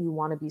way that you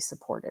want to be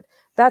supported.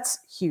 That's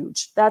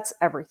huge. That's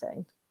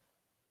everything.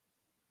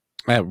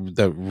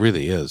 That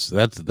really is.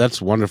 That's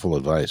wonderful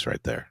advice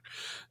right there.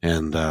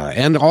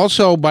 And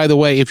also, by the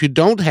way, if you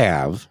don't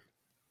have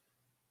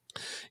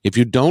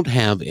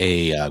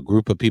a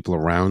group of people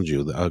around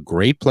you, a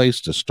great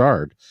place to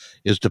start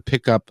is to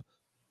pick up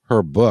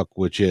her book,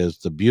 which is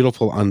The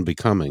Beautiful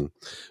Unbecoming,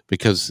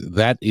 because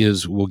that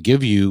will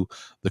give you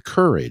the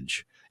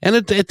courage. And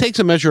it takes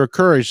a measure of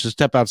courage to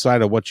step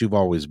outside of what you've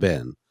always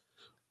been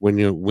when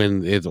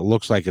it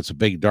looks like it's a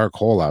big dark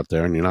hole out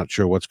there and you're not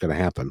sure what's going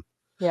to happen.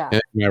 Yeah.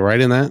 Am I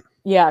right in that?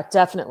 Yeah,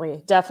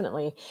 definitely,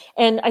 definitely.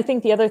 And I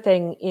think the other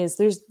thing is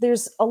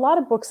there's a lot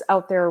of books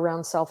out there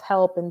around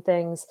self-help and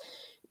things.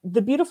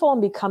 The Beautiful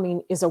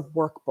Unbecoming is a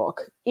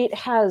workbook. It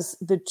has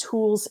the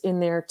tools in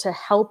there to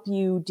help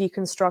you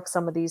deconstruct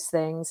some of these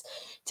things,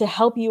 to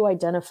help you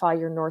identify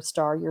your North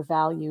Star, your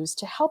values,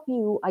 to help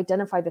you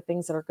identify the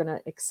things that are going to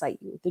excite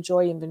you, the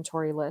joy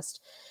inventory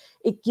list.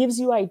 It gives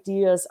you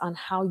ideas on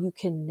how you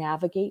can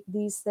navigate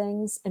these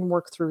things and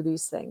work through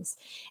these things.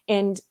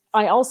 And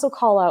I also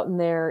call out in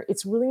there,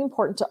 it's really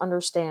important to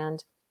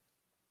understand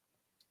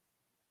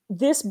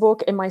this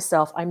book and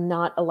myself, I'm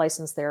not a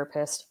licensed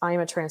therapist. I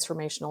am a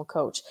transformational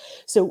coach.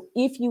 So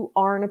if you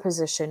are in a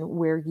position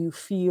where you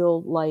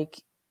feel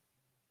like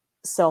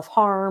self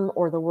harm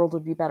or the world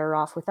would be better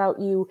off without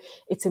you,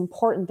 it's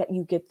important that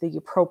you get the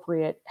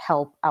appropriate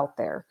help out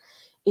there.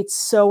 It's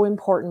so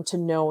important to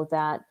know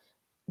that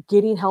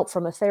getting help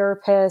from a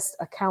therapist,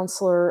 a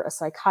counselor, a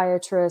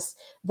psychiatrist,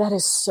 that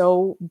is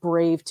so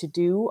brave to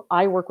do.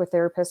 I work with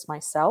therapists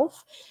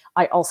myself.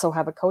 I also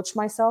have a coach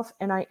myself,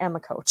 and I am a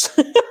coach.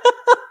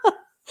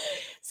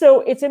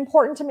 So it's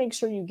important to make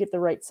sure you get the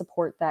right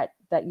support that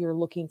you're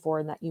looking for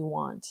and that you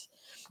want.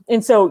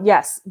 And so,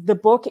 yes, the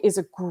book is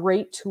a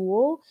great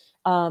tool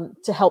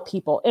to help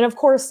people. And of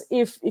course,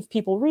 if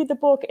people read the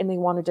book and they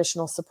want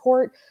additional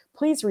support,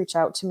 please reach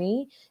out to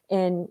me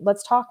and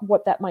let's talk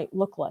what that might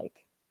look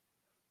like.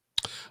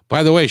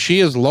 By the way,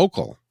 she is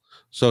local.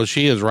 So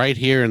she is right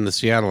here in the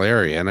Seattle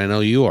area, and I know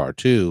you are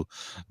too,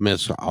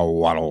 Miss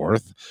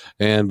Waddleworth.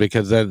 And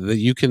because that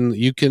you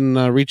can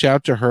reach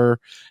out to her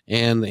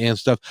and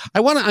stuff.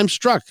 I'm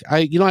struck.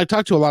 I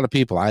talk to a lot of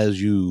people,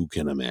 as you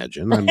can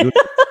imagine. I'm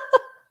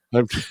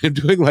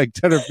doing like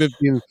 10 or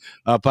 15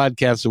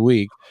 podcasts a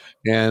week,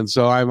 and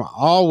so I've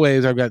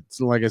got,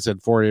 like I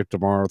said, 4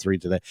 tomorrow, 3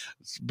 today.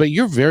 But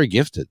you're very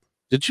gifted.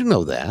 Did you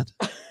know that?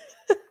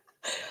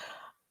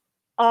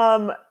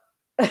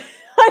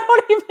 I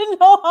don't even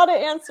know how to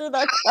answer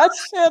that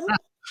question.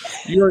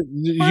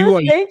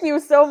 Thank you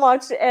so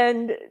much.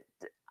 And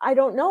I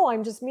don't know.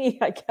 I'm just me,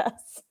 I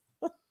guess.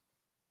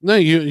 No,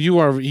 you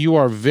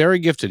are very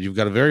gifted. You've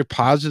got a very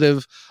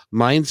positive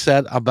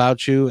mindset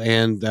about you,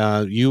 and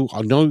you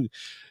know,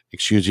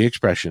 excuse the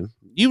expression,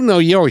 you know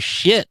your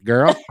shit,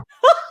 girl.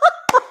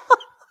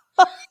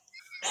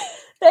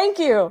 Thank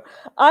you.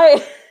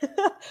 I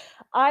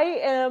I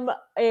am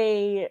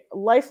a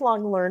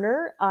lifelong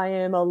learner. I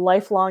am a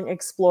lifelong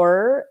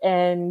explorer,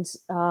 and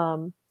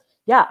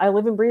yeah, I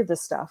live and breathe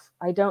this stuff.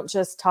 I don't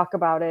just talk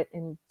about it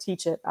and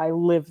teach it. I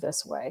live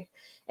this way,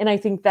 and I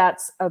think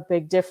that's a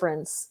big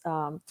difference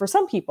for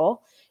some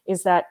people.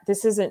 Is that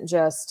this isn't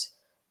just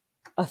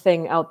a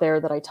thing out there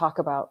that I talk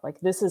about.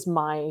 Like, this is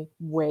my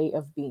way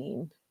of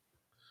being.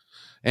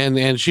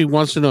 And she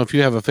wants to know if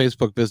you have a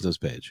Facebook business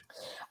page.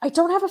 I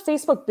don't have a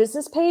Facebook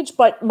business page,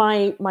 but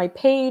my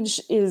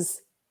page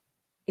is,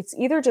 it's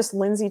either just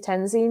Lindsay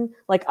Tenzing,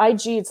 like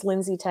IG, it's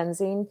Lindsay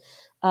Tenzing.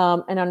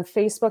 And on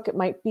Facebook, it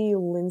might be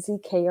Lindsay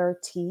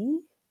KRT.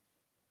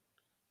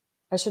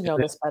 I should know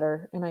this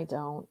better, and I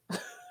don't.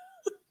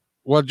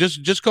 Well,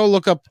 just go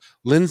look up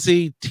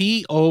Lindsay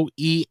TOENSING.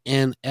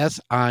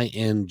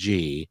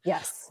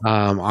 Yes.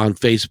 On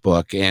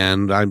Facebook,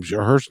 and I'm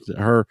sure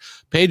her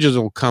pages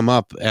will come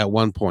up at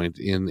one point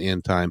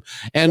in time.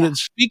 And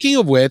speaking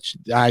of which,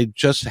 I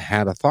just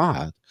had a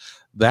thought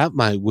that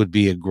would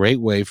be a great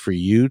way for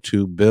you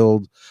to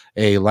build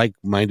a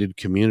like-minded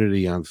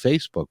community on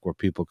Facebook where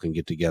people can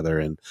get together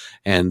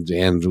and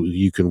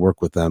you can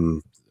work with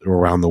them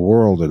around the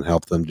world and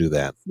help them do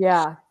that.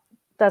 Yeah.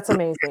 That's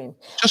amazing.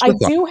 I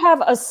do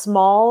have a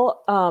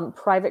small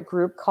private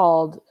group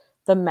called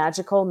the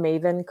Magical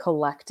Maven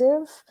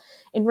Collective.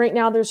 And right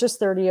now there's just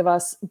 30 of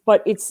us,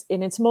 but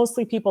it's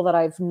mostly people that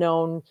I've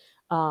known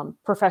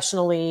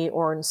professionally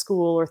or in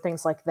school or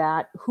things like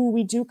that, who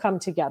we do come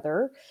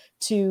together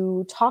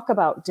to talk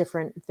about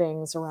different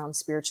things around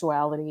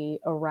spirituality,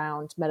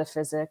 around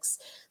metaphysics.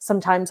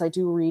 Sometimes I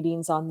do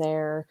readings on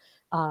there.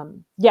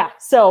 Yeah,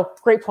 so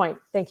great point.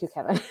 Thank you,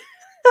 Kevin.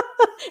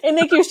 And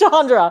thank you,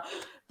 Chandra.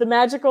 The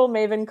Magical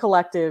Maven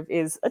Collective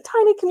is a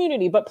tiny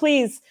community, but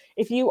please,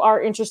 if you are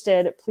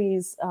interested,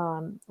 please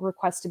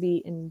request to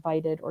be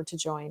invited or to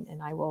join, and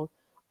I will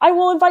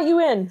invite you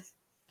in.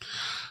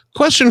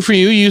 Question for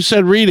you. You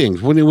said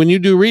readings. When you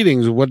do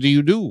readings, what do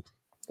you do?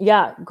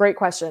 Yeah, great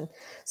question.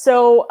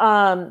 So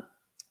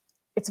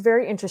it's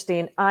very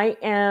interesting. I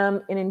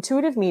am an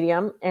intuitive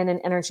medium and an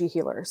energy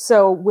healer.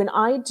 So when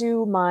I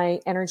do my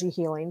energy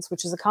healings,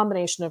 which is a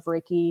combination of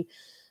Reiki,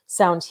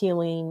 sound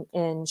healing,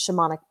 and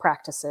shamanic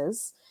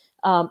practices,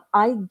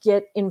 I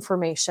get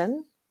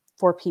information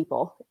for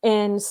people.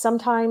 And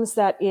sometimes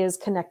that is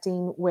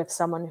connecting with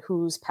someone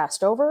who's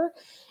passed over.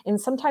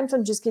 And sometimes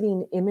I'm just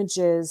getting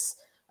images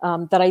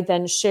that I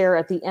then share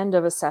at the end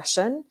of a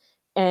session.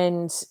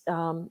 And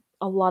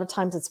a lot of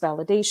times it's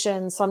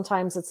validation.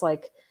 Sometimes it's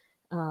like,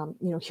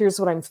 here's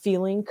what I'm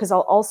feeling, because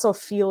I'll also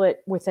feel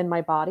it within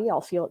my body.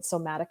 I'll feel it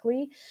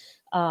somatically.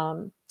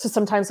 So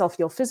sometimes I'll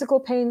feel physical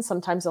pain.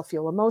 Sometimes I'll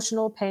feel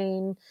emotional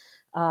pain.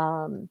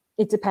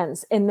 It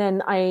depends. And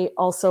then I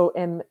also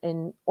am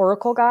an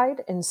oracle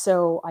guide. And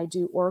so I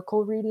do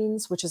oracle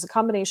readings, which is a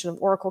combination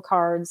of oracle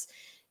cards,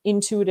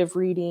 intuitive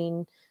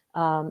reading.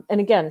 And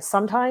again,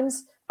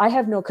 sometimes I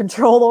have no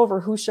control over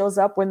who shows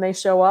up when they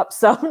show up.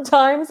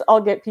 Sometimes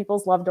I'll get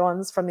people's loved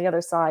ones from the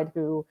other side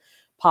who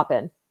pop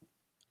in.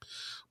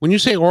 When you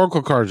say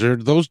oracle cards, are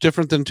those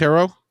different than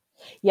tarot?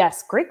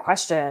 Yes, great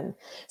question.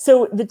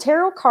 So the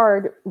tarot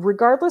card,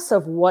 regardless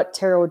of what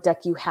tarot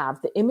deck you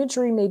have, the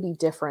imagery may be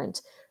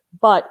different,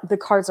 but the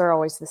cards are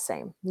always the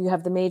same. You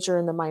have the major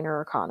and the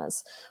minor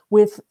arcanas.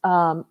 With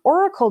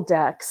oracle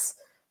decks,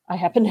 I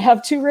happen to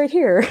have two right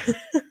here.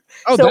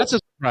 Oh, so, that's a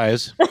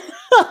surprise.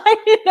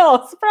 I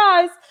know,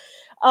 surprise.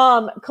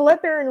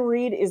 Colette Baron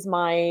Reed is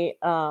my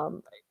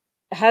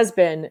has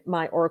been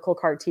my oracle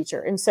card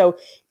teacher. And so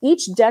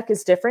each deck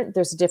is different.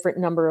 There's a different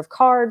number of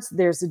cards.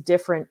 There's a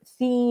different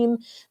theme.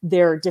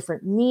 There are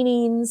different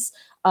meanings.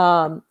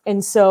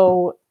 And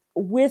so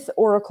with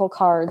oracle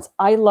cards,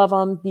 I love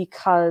them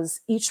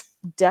because each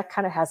deck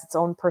kind of has its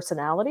own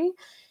personality.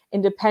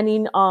 And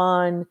depending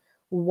on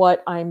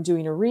what I'm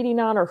doing a reading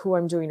on or who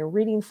I'm doing a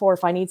reading for,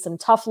 if I need some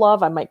tough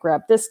love, I might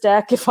grab this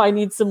deck. If I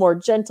need some more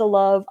gentle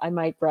love, I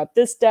might grab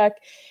this deck.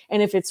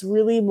 And if it's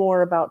really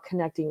more about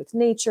connecting with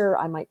nature,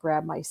 I might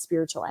grab my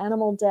spiritual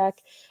animal deck.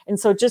 And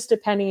so just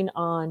depending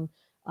on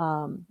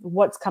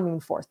what's coming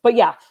forth. But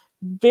yeah,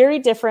 very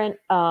different,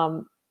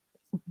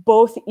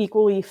 both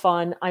equally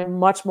fun. I'm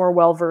much more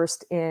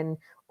well-versed in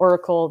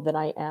oracle than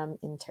I am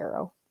in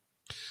tarot.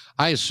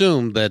 I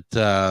assume that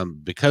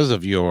because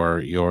of your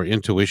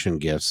intuition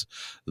gifts,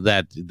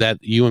 that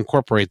you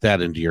incorporate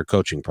that into your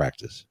coaching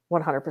practice.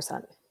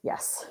 100%.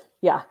 Yes.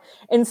 Yeah.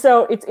 And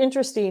so it's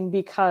interesting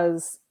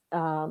because,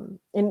 and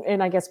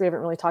I guess we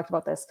haven't really talked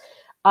about this.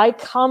 I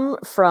come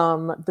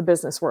from the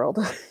business world.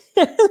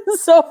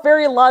 So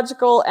very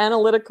logical,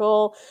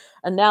 analytical,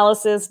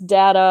 analysis,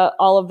 data,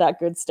 all of that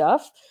good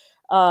stuff.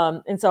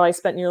 And so I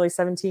spent nearly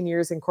 17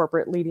 years in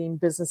corporate leading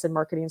business and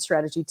marketing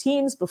strategy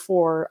teams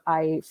before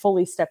I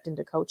fully stepped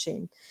into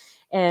coaching.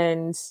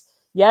 And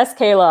yes,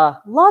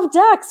 Kayla, love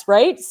decks,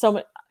 right?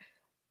 So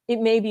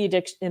it may be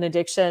an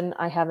addiction.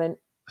 I haven't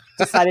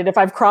decided if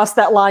I've crossed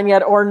that line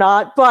yet or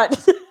not,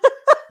 but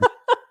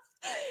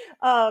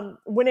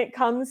when it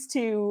comes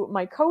to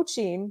my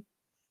coaching,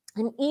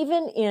 and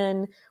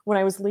even when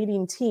I was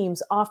leading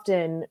teams,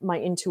 often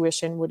my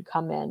intuition would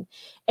come in.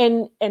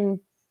 And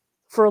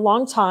for a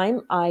long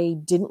time, I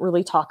didn't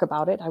really talk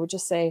about it. I would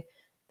just say,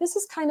 this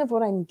is kind of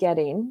what I'm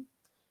getting.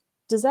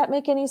 Does that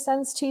make any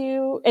sense to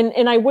you?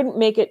 And I wouldn't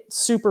make it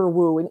super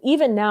woo. And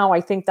even now,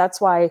 I think that's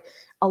why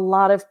a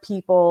lot of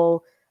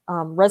people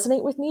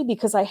resonate with me,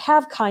 because I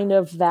have kind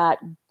of that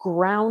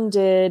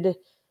grounded,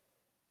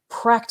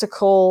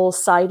 practical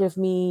side of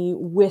me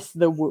with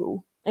the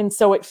woo. And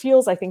so it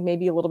feels, I think,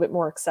 maybe a little bit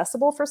more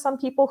accessible for some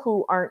people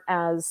who aren't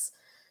as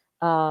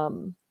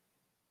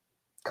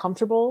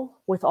comfortable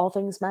with all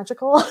things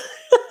magical.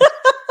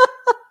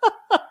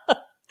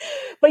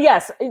 But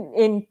yes,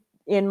 in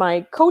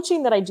my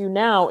coaching that I do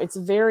now, it's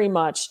very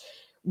much,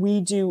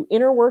 we do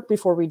inner work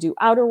before we do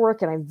outer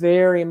work. And I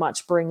very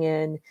much bring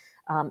in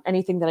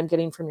anything that I'm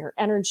getting from your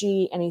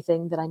energy,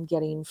 anything that I'm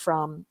getting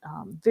from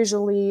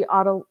visually,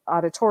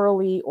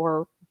 auditorily,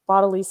 or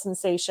bodily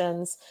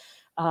sensations.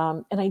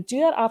 And I do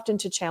that often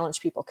to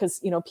challenge people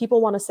because, people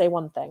want to say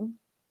one thing,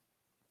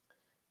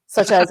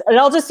 such as, and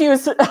I'll just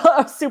use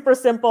a super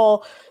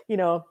simple,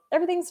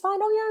 everything's fine.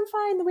 Oh yeah, I'm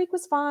fine. The week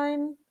was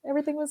fine.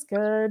 Everything was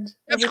good.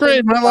 That's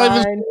great. My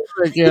life is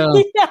perfect. Yeah.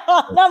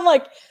 Yeah. And I'm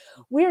like,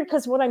 weird,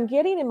 because what I'm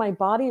getting in my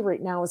body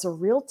right now is a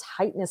real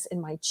tightness in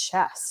my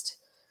chest.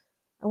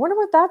 I wonder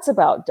what that's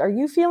about. Are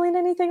you feeling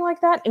anything like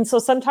that? And so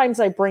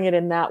sometimes I bring it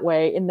in that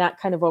way, and that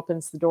kind of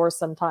opens the door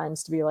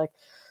sometimes to be like,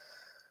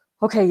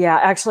 okay, yeah,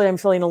 actually I'm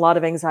feeling a lot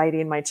of anxiety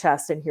in my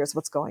chest, and here's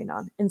what's going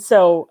on. And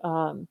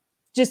so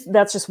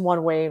that's just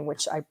one way in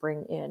which I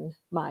bring in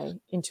my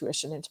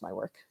intuition into my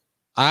work.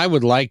 I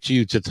would like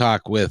you to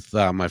talk with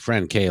my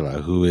friend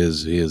Kayla, who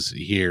is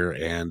here,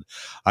 and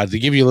to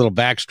give you a little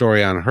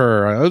backstory on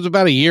her. It was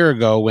about a year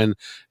ago when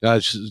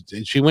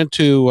she went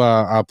to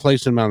a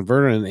place in Mount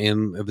Vernon,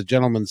 and the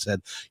gentleman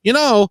said,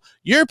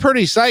 "You're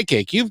pretty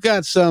psychic. You've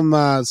got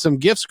some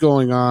gifts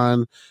going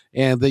on,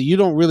 and that you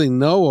don't really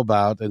know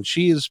about." And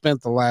she has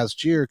spent the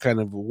last year kind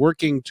of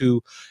working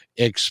to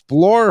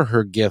explore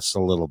her gifts a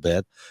little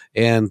bit,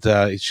 and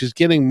she's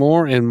getting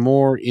more and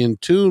more in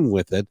tune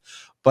with it.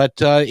 But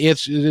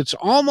it's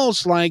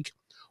almost like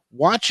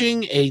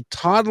watching a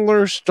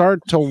toddler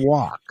start to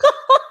walk.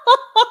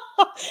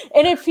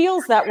 And it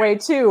feels that way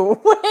too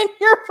when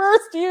you're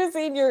first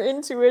using your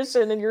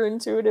intuition and your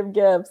intuitive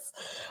gifts.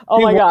 Oh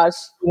my gosh.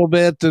 A little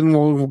bit,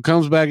 and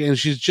comes back, and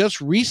she's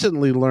just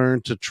recently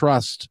learned to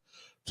trust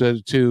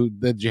to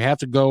that you have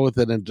to go with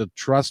it and to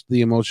trust the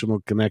emotional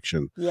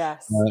connection.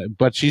 Yes.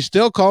 But she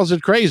still calls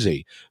it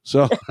crazy.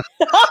 So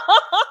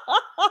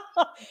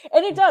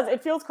and it does.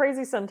 It feels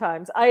crazy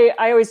sometimes. I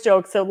always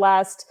joke. So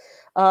last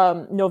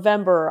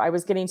November, I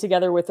was getting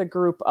together with a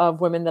group of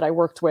women that I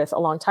worked with a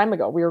long time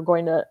ago. We were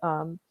going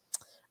to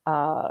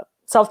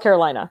South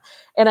Carolina.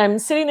 And I'm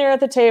sitting there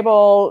at the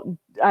table.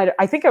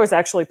 I think I was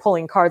actually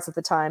pulling cards at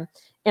the time.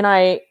 And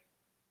I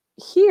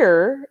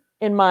hear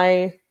in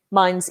my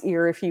mind's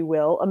ear, if you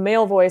will, a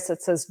male voice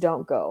that says,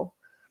 "Don't go."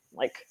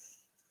 Like,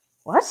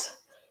 what?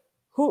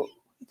 Who?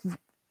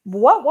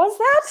 What was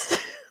that?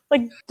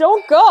 Like,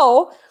 don't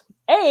go.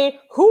 A,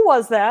 who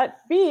was that?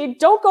 B,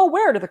 don't go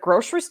where? To the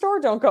grocery store?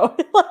 Don't go.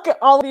 Like,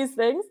 all of these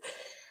things.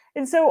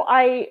 And so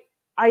I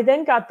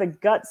then got the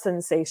gut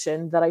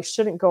sensation that I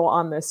shouldn't go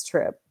on this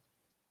trip.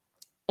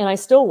 And I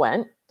still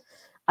went.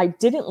 I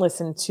didn't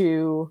listen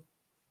to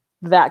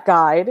that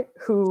guide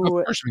who.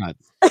 Of course not.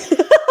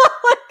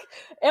 Like,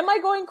 am I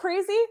going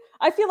crazy?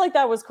 I feel like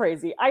that was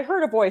crazy. I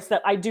heard a voice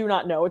that I do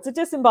not know. It's a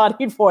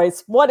disembodied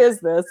voice. What is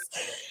this?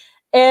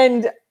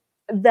 And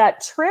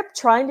that trip,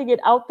 trying to get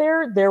out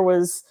there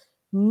was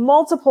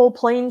multiple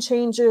plane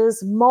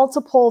changes,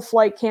 multiple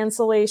flight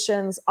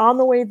cancellations on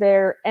the way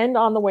there and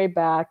on the way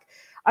back.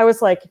 I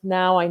was like,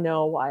 now I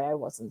know why I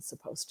wasn't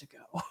supposed to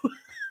go.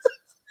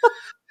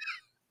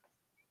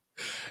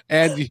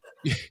 And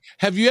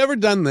have you ever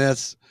done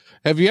this?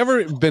 Have you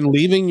ever been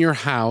leaving your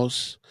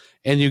house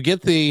and you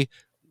get the,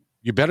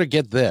 "You better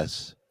get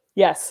this"?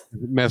 Yes.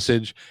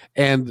 Message,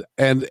 and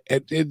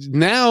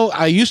now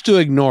I used to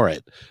ignore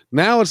it.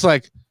 Now it's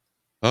like,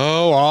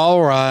 oh,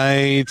 all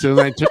right, and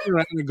I turn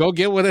around and go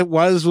get what it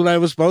was what I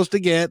was supposed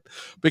to get,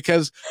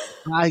 because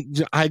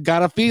I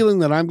got a feeling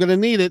that I'm going to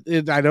need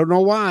it. I don't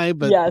know why,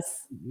 but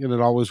yes,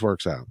 it always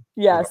works out.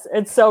 Yes,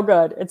 it's so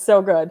good. It's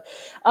so good.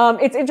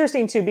 It's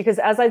interesting too, because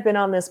as I've been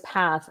on this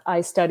path,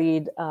 I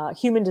studied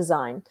human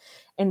design.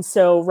 And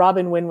so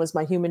Robin Wynn was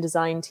my human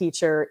design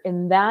teacher,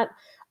 and that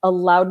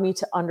allowed me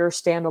to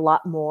understand a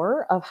lot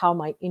more of how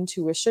my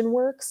intuition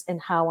works and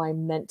how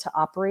I'm meant to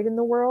operate in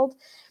the world.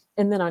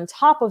 And then on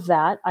top of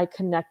that, I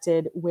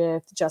connected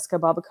with Jessica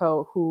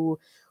Babico, who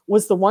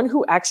was the one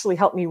who actually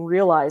helped me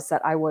realize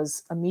that I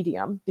was a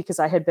medium, because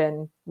I had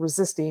been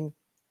resisting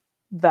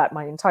that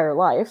my entire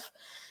life.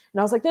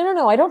 And I was like,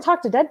 no, I don't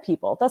talk to dead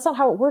people. That's not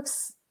how it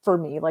works for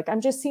me. Like,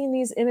 I'm just seeing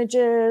these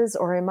images,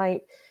 or I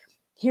might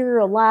hear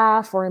a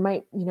laugh, or I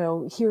might,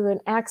 hear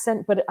an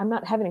accent, but I'm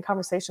not having a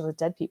conversation with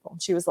dead people.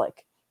 And she was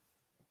like,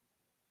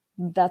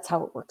 that's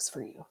how it works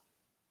for you.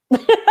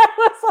 I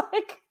was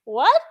like,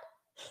 what?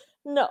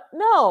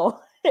 No.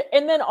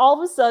 And then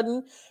all of a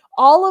sudden,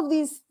 all of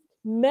these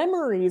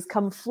memories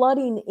come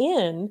flooding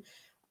in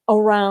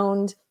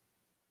around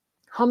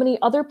how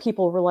many other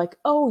people were like,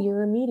 "Oh,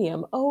 you're a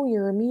medium. Oh,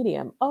 you're a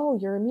medium. Oh,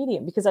 you're a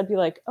medium." Because I'd be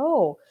like,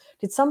 "Oh,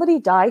 did somebody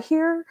die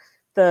here?"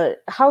 The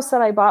house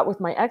that I bought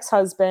with my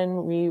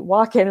ex-husband, we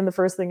walk in and the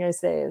first thing I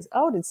say is,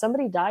 "Oh, did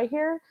somebody die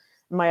here?"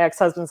 And my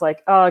ex-husband's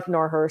like, "Oh,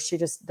 ignore her. She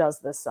just does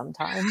this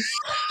sometimes."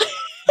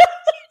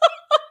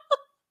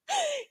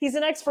 He's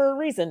an ex for a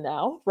reason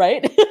now,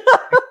 right?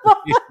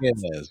 It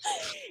is.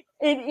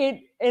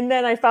 And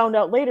then I found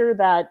out later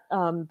that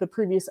the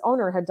previous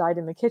owner had died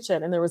in the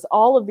kitchen, and there was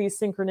all of these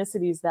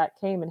synchronicities that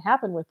came and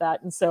happened with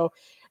that. And so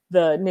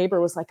the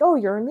neighbor was like, "Oh,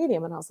 you're a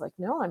medium," and I was like,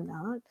 "No, I'm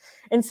not."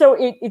 And so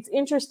it's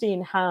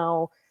interesting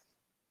how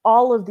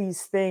all of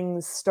these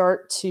things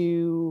start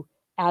to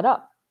add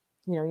up.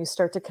 You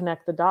start to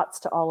connect the dots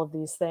to all of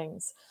these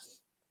things.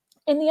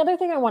 And the other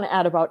thing I want to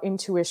add about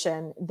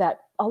intuition, that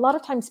a lot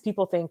of times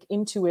people think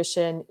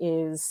intuition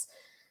is,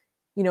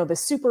 the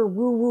super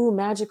woo-woo,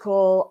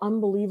 magical,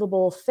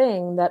 unbelievable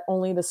thing that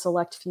only the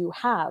select few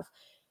have.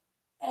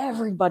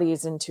 Everybody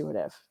is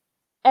intuitive.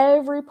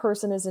 Every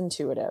person is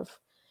intuitive.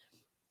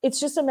 It's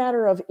just a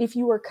matter of if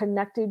you are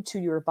connected to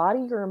your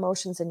body, your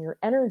emotions, and your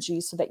energy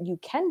so that you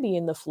can be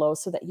in the flow,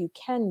 so that you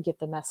can get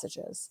the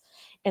messages.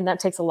 And that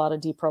takes a lot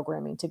of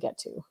deprogramming to get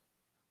to.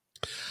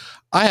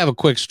 I have a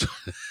quick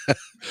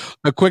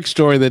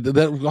story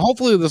that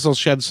hopefully this will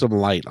shed some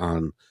light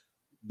on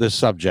this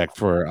subject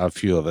for a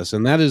few of us,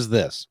 and that is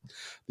this.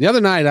 The other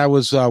night I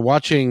was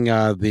watching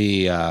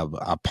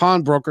the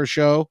pawnbroker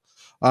show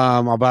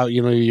about,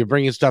 you're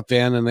bringing stuff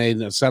in and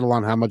they settle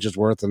on how much it's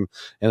worth, and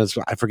it's,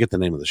 I forget the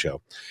name of the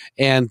show,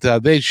 and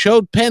they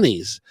showed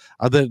pennies,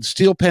 the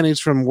steel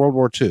pennies from World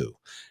War II,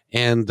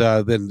 and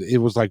then it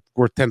was like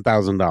worth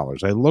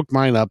 $10,000. I looked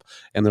mine up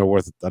and they're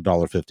worth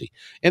 $1.50.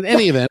 In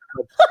any event.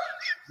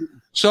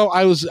 So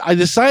I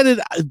decided,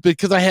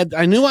 because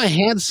I knew I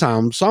had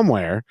some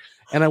somewhere,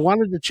 and I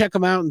wanted to check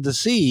them out and to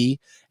see.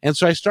 And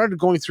so I started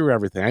going through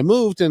everything. I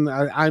moved, and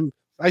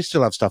I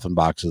still have stuff in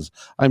boxes.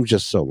 I'm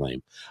just so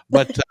lame.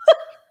 But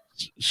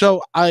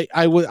so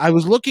I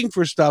was looking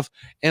for stuff,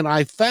 and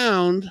I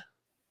found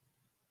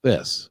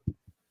this.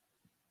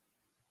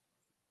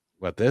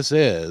 What this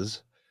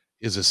is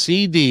a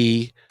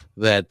CD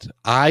that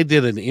I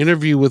did an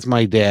interview with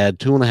my dad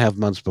 2.5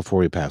 months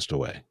before he passed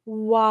away.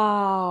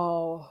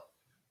 Wow.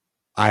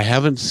 I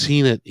haven't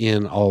seen it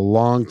in a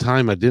long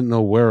time. I didn't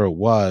know where it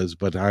was,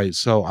 but I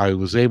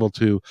was able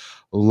to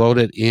load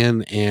it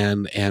in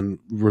and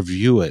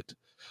review it,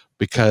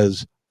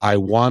 because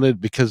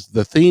because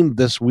the theme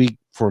this week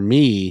for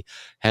me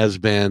has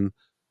been,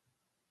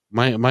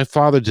 my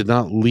father did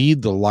not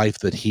lead the life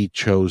that he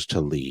chose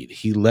to lead.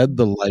 He led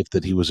the life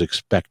that he was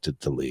expected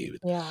to lead.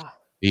 Yeah.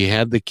 He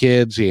had the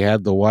kids, he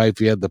had the wife,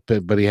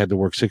 but he had to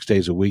work 6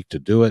 days a week to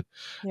do it.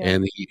 Yeah.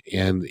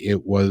 And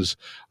it was,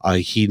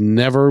 he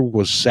never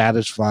was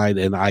satisfied.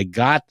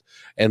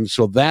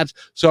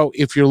 So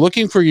if you're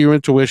looking for your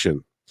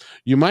intuition,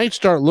 you might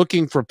start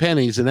looking for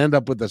pennies and end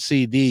up with a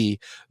CD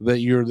that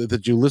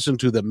you listen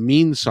to that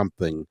means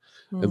something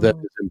that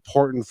is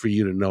important for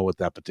you to know at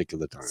that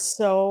particular time.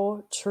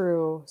 So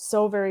true.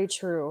 So very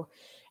true.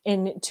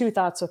 And two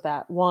thoughts with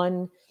that.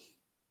 One,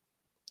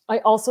 I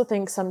also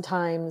think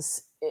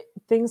sometimes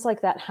things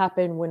like that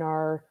happen when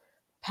our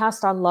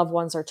passed on loved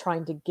ones are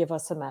trying to give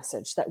us a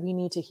message that we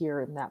need to hear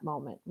in that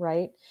moment,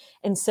 right?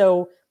 And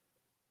so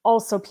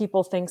also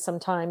people think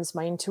sometimes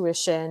my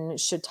intuition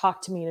should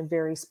talk to me in a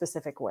very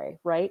specific way,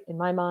 right? In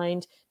my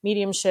mind,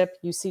 mediumship,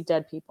 you see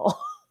dead people.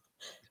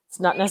 It's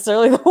not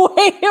necessarily the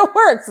way it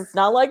works. It's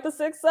not like the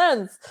Sixth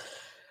Sense.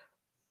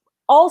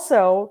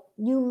 Also,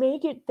 you may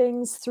get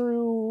things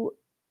through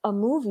a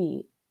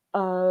movie,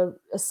 a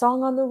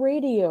song on the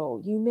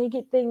radio. You may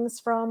get things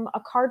from a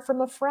card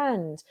from a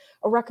friend,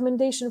 a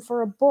recommendation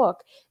for a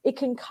book. It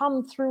can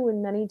come through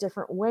in many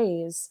different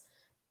ways.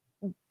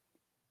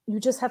 You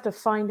just have to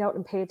find out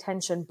and pay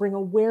attention, bring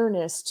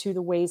awareness to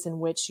the ways in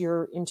which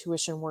your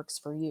intuition works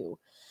for you.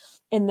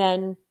 And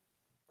then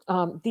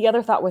the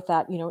other thought with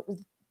that,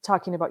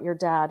 talking about your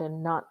dad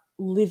and not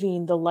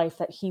living the life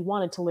that he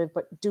wanted to live,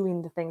 but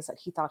doing the things that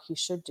he thought he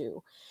should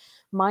do.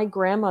 My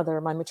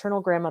grandmother, my maternal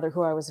grandmother,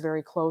 who I was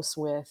very close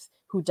with,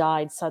 who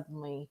died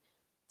suddenly,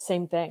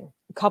 same thing.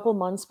 A couple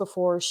months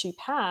before she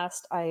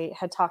passed, I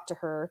had talked to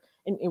her,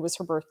 and it was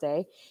her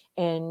birthday.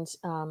 And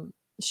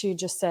she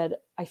just said,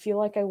 I feel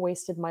like I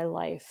wasted my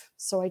life.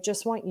 So I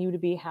just want you to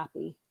be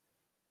happy.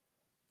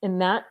 And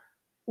that,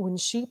 when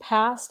she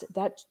passed,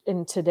 that,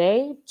 and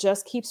today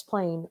just keeps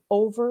playing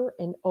over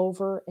and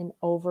over and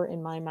over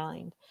in my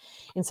mind.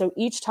 And so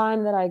each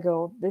time that I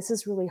go, this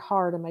is really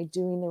hard, am I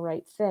doing the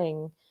right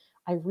thing?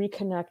 I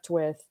reconnect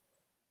with,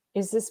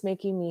 is this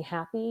making me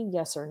happy?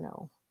 Yes or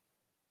no?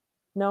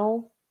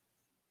 No,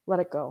 let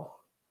it go.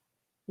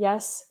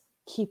 Yes,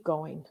 keep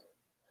going.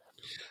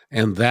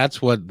 And that's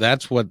what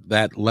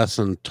that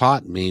lesson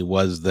taught me,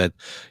 was that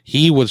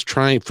he was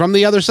trying from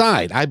the other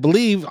side. I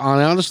believe,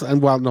 honestly,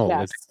 and well, no,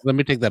 Yes. let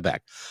me take that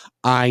back.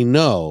 I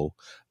know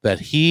that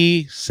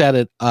he set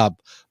it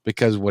up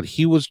because what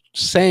he was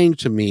saying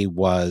to me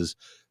was,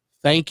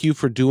 thank you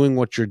for doing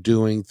what you're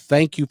doing.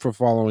 Thank you for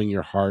following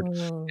your heart,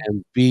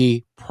 and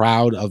be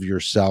proud of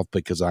yourself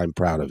because I'm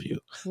proud of you.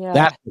 Yes.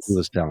 That's what he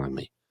was telling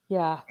me.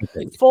 Yeah.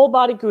 Full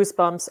body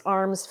goosebumps,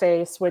 arms,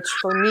 face, which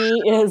for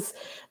me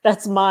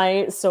that's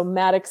my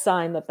somatic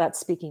sign that that's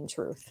speaking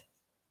truth.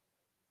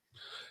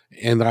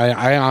 And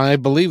I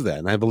believe that.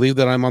 And I believe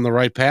that I'm on the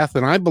right path.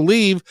 And I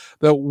believe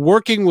that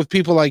working with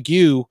people like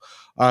you,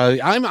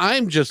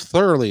 I'm just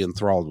thoroughly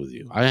enthralled with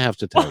you. I have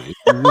to tell you.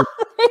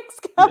 Thanks,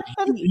 God.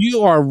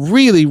 You are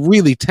really,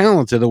 really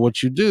talented at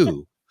what you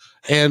do.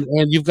 And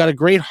you've got a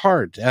great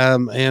heart.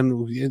 And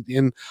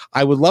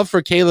I would love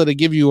for Kayla to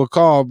give you a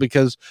call,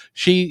 because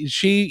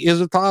she is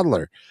a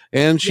toddler,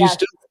 and she's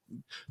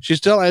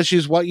still as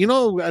she's what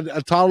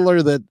a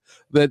toddler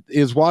that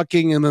is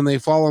walking and then they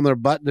fall on their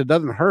butt and it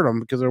doesn't hurt them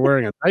because they're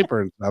wearing a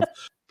diaper and stuff.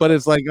 But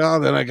it's like, oh,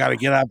 then I got to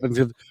get up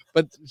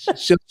but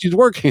she's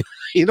working.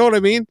 You know what I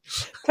mean?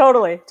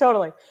 Totally.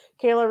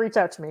 Kayla, reach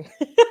out to me.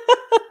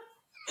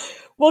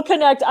 We'll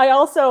connect. I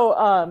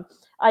also,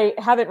 I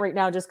have it right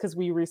now just because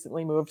we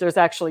recently moved. There's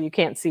actually, you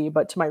can't see,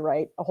 but to my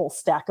right, a whole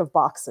stack of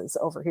boxes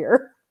over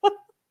here.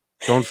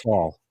 Don't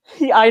fall.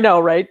 Yeah, I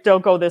know, right?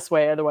 Don't go this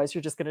way, otherwise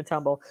you're just going to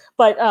tumble.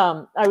 But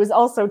I was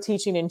also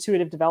teaching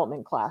intuitive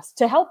development class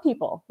to help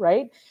people,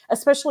 right?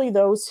 Especially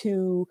those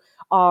who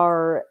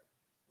are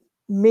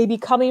maybe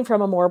coming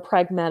from a more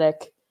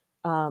pragmatic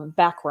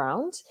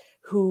background,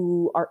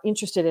 who are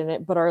interested in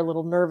it but are a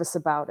little nervous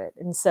about it.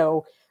 And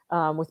so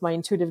with my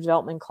intuitive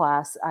development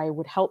class, I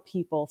would help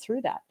people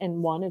through that.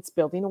 And one, it's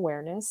building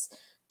awareness.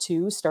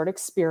 Two, start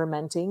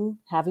experimenting,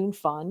 having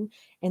fun,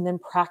 and then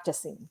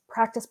practicing.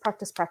 Practice.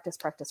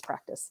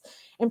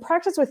 And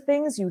practice with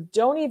things you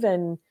don't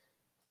even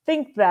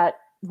think that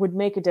would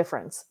make a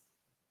difference.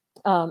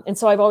 And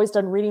so I've always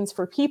done readings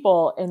for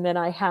people. And then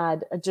I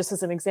had, just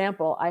as an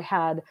example, I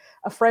had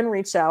a friend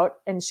reach out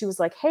and she was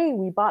like, hey,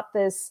 we bought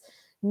this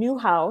new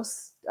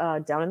house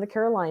down in the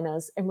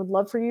Carolinas and would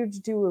love for you to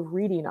do a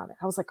reading on it.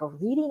 I was like, a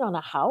reading on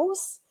a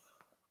house?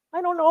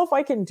 I don't know if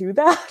I can do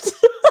that.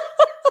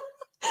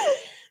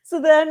 So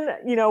then,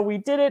 we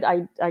did it.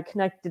 I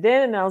connected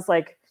in and I was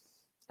like,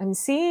 I'm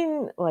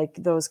seeing like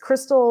those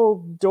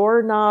crystal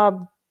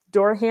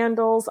door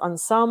handles on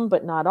some,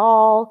 but not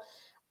all.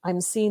 I'm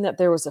seeing that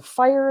there was a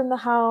fire in the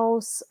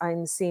house.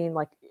 I'm seeing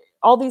like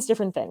all these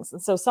different things.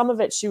 And so some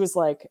of it, she was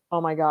like,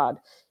 oh my God,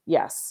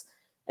 yes.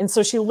 And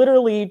so she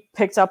literally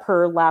picked up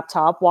her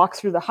laptop, walked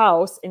through the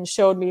house and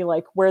showed me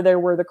like where there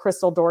were the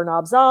crystal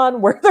doorknobs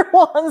on, where there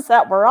were ones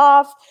that were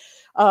off.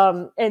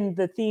 And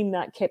the theme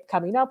that kept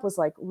coming up was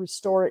like,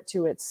 restore it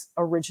to its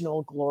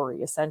original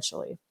glory,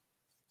 essentially.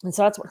 And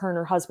so that's what her and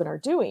her husband are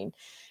doing.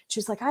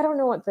 She's like, I don't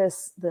know what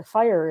the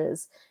fire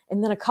is.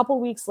 And then a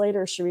couple weeks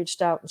later, she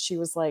reached out and she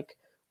was like,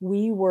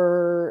 we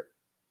were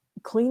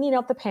cleaning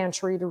out the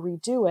pantry to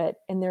redo it,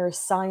 and there are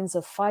signs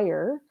of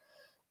fire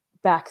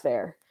back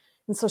there.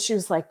 And so she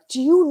was like, do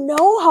you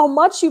know how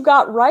much you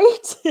got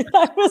right? And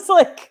I was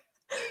like,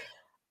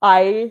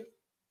 I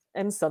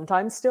am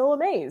sometimes still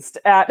amazed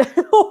at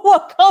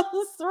what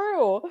comes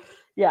through.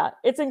 Yeah,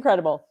 it's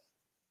incredible.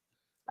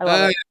 I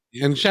love it.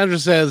 And Chandra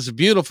says,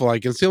 beautiful. I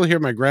can still hear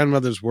my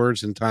grandmother's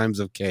words in times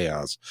of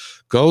chaos.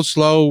 Go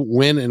slow,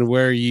 when and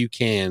where you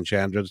can,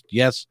 Chandra.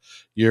 Yes,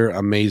 you're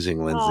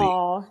amazing, Lindsay.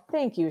 Oh,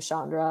 thank you,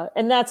 Chandra.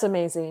 And that's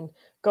amazing.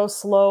 Go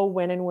slow,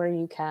 when and where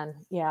you can.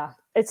 Yeah,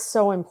 it's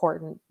so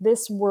important.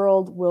 This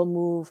world will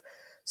move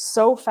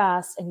so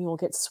fast and you will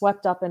get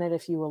swept up in it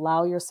if you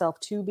allow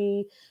yourself to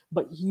be,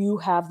 but you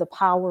have the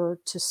power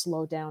to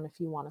slow down if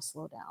you want to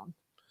slow down.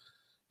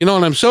 You know,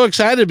 and I'm so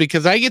excited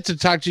because I get to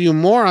talk to you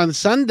more on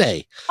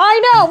Sunday.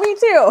 I know, me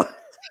too.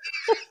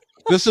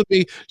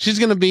 She's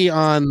going to be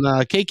on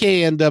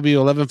KKNW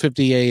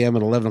 11:50 a.m.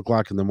 at 11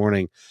 o'clock in the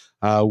morning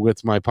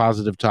with my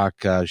Positive Talk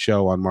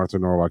show on Martha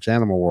Norwalk's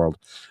Animal World,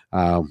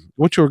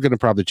 which we're going to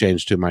probably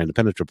change to My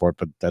Independence Report,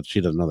 but that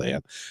she doesn't know that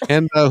yet.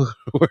 And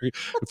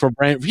for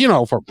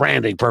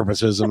branding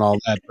purposes and all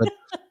that.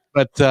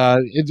 But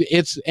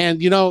it's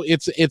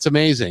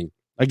amazing.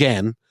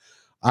 Again,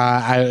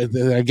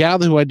 a gal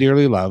who I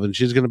dearly love, and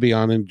she's going to be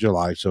on in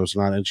July, so it's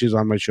not, and she's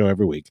on my show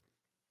every week.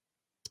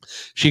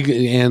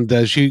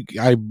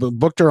 I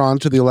booked her on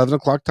to the 11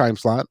 o'clock time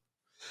slot,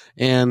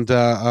 and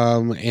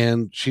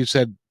she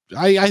said,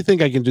 I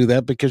think I can do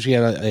that because she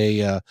had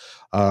a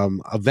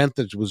event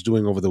that she was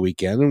doing over the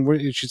weekend,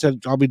 and she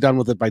said I'll be done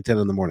with it by 10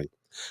 in the morning.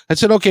 I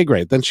said, okay,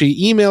 great. Then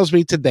she emails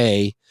me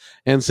today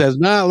and says, it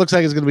looks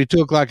like it's going to be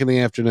 2:00 in the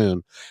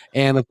afternoon.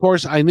 And of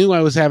course, I knew I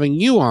was having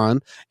you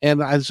on.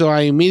 And so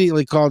I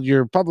immediately called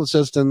your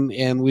publicist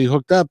and we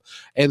hooked up.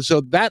 And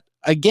so that,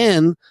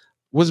 again,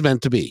 was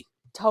meant to be.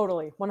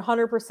 Totally.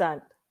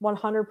 100%.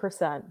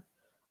 100%.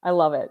 I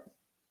love it.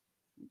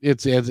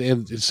 It's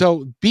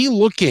so be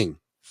looking,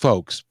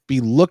 folks. Be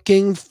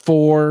looking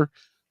for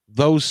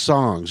those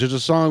songs. There's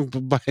a song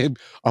by,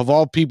 of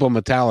all people,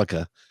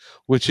 Metallica,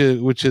 which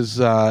is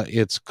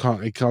it's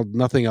called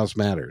Nothing Else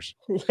Matters.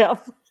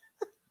 Yep.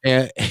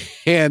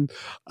 And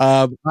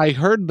I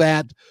heard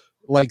that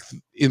like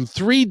in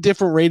 3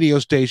 different radio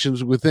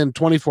stations within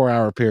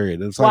 24-hour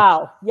period. It's like,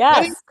 wow. Yes.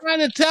 What are you trying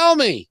to tell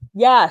me?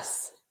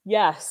 Yes.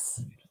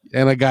 Yes.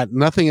 And I got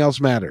Nothing Else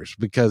Matters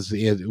because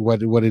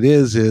what it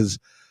is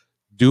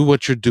do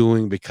what you're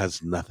doing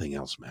because nothing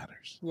else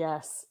matters.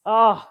 Yes.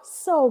 Oh,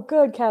 so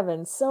good,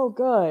 Kevin. So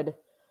good.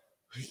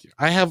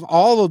 I have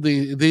all of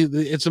the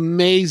it's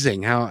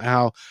amazing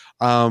how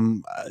I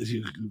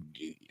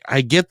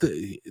get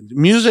the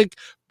music.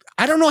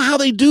 I don't know how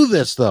they do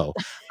this though,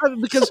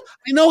 because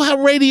I know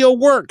how radio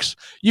works.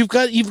 You've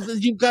got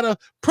a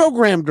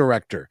program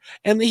director,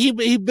 and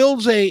he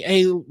builds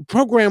a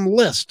program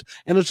list,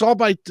 and it's all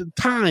by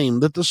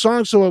time that the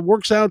song. So it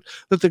works out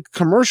that the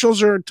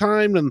commercials are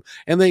timed,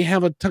 and they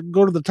have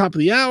go to the top of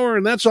the hour,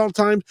 and that's all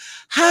timed.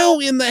 How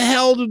in the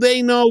hell do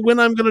they know when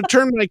I'm going to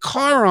turn my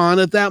car on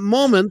at that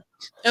moment,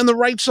 and the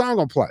right song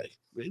will play?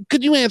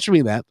 Could you answer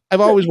me that?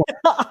 I've always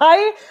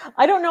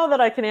I don't know that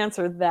I can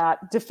answer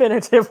that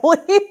definitively.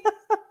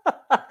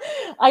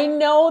 I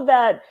know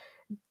that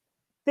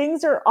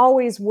things are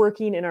always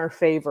working in our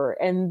favor,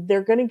 and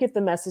they're going to get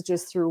the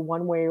messages through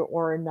one way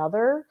or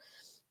another.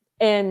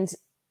 And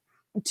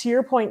to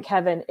your point,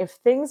 Kevin, if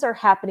things are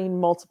happening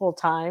multiple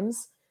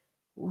times,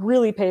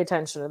 really pay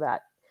attention to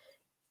that.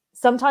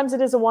 Sometimes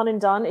it is a one and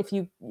done if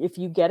you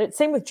get it.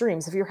 Same with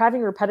dreams. If you're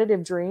having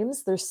repetitive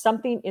dreams, there's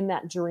something in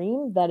that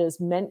dream that is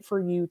meant for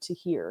you to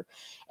hear.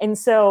 And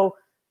so,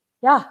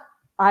 yeah,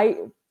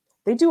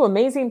 they do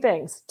amazing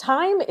things.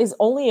 Time is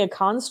only a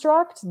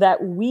construct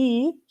that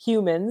we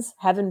humans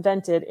have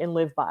invented and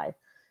live by.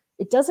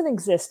 It doesn't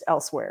exist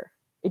elsewhere.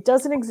 It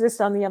doesn't exist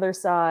on the other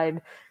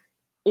side.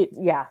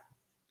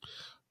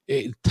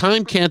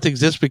 Time can't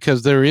exist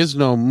because there is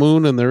no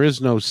moon and there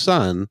is no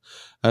sun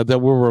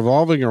that we're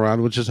revolving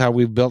around, which is how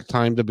we've built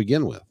time to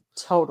begin with.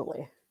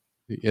 Totally.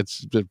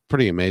 It's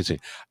pretty amazing.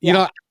 Yeah. You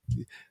know,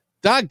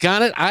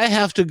 doggone it, I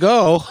have to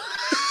go.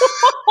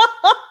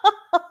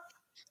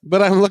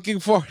 But I'm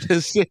looking forward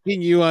to seeing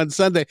you on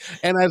Sunday.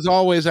 And as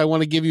always, I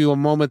want to give you a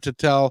moment to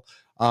tell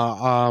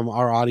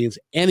our audience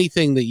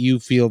anything that you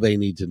feel they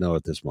need to know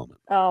at this moment.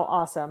 Oh,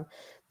 awesome.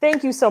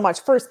 Thank you so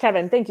much. First,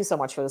 Kevin, thank you so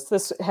much for this.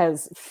 This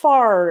has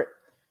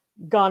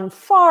gone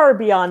far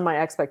beyond my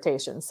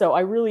expectations. So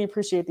I really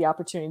appreciate the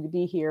opportunity to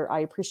be here. I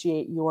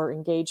appreciate your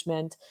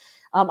engagement.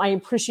 I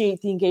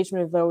appreciate the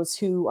engagement of those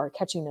who are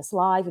catching this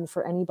live, and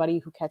for anybody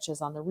who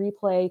catches on the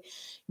replay.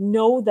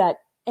 Know that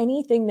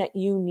anything that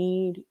you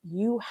need,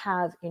 you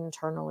have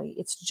internally.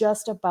 It's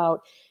just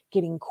about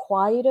getting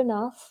quiet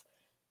enough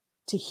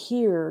to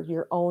hear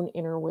your own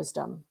inner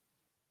wisdom.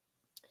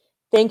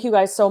 Thank you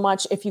guys so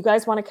much. If you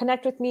guys want to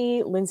connect with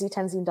me,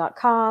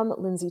 lindsaytenzing.com,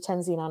 Lindsay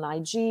Tenzing on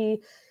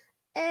IG.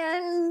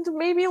 and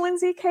maybe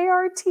Lindsay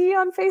KRT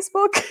on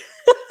Facebook.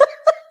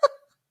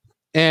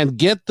 And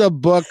get the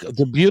book,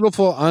 The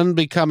Beautiful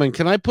Unbecoming.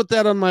 Can I put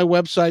that on my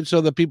website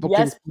so that people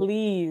can? Yes,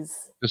 please.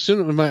 As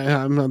soon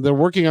as they're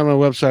working on my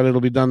website,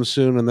 it'll be done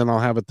soon, and then I'll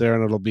have it there,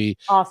 and it'll be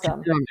awesome.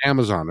 On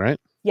Amazon, right?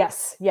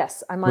 Yes,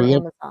 I'm on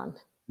Amazon.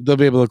 They'll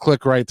be able to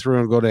click right through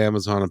and go to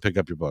Amazon and pick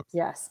up your book.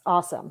 Yes,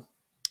 awesome.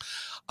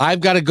 I've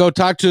got to go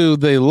talk to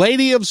the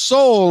Lady of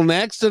Soul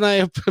next,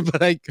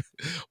 but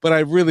I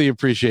really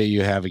appreciate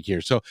you having here.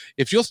 So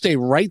if you'll stay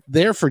right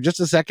there for just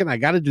a second, I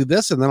got to do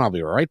this, and then I'll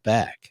be right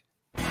back.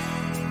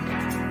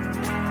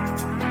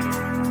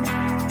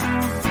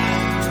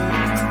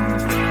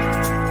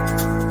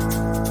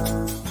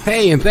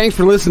 Hey, and thanks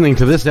for listening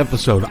to this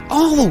episode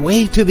all the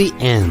way to the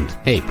end.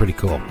 Hey, pretty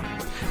cool.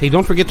 Hey,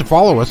 don't forget to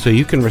follow us so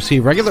you can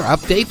receive regular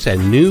updates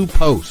and new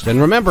posts.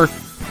 And remember,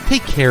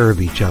 take care of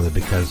each other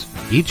because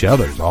each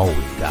other's all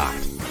we've got.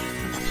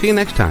 See you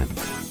next time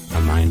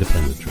on My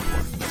Independence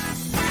Report.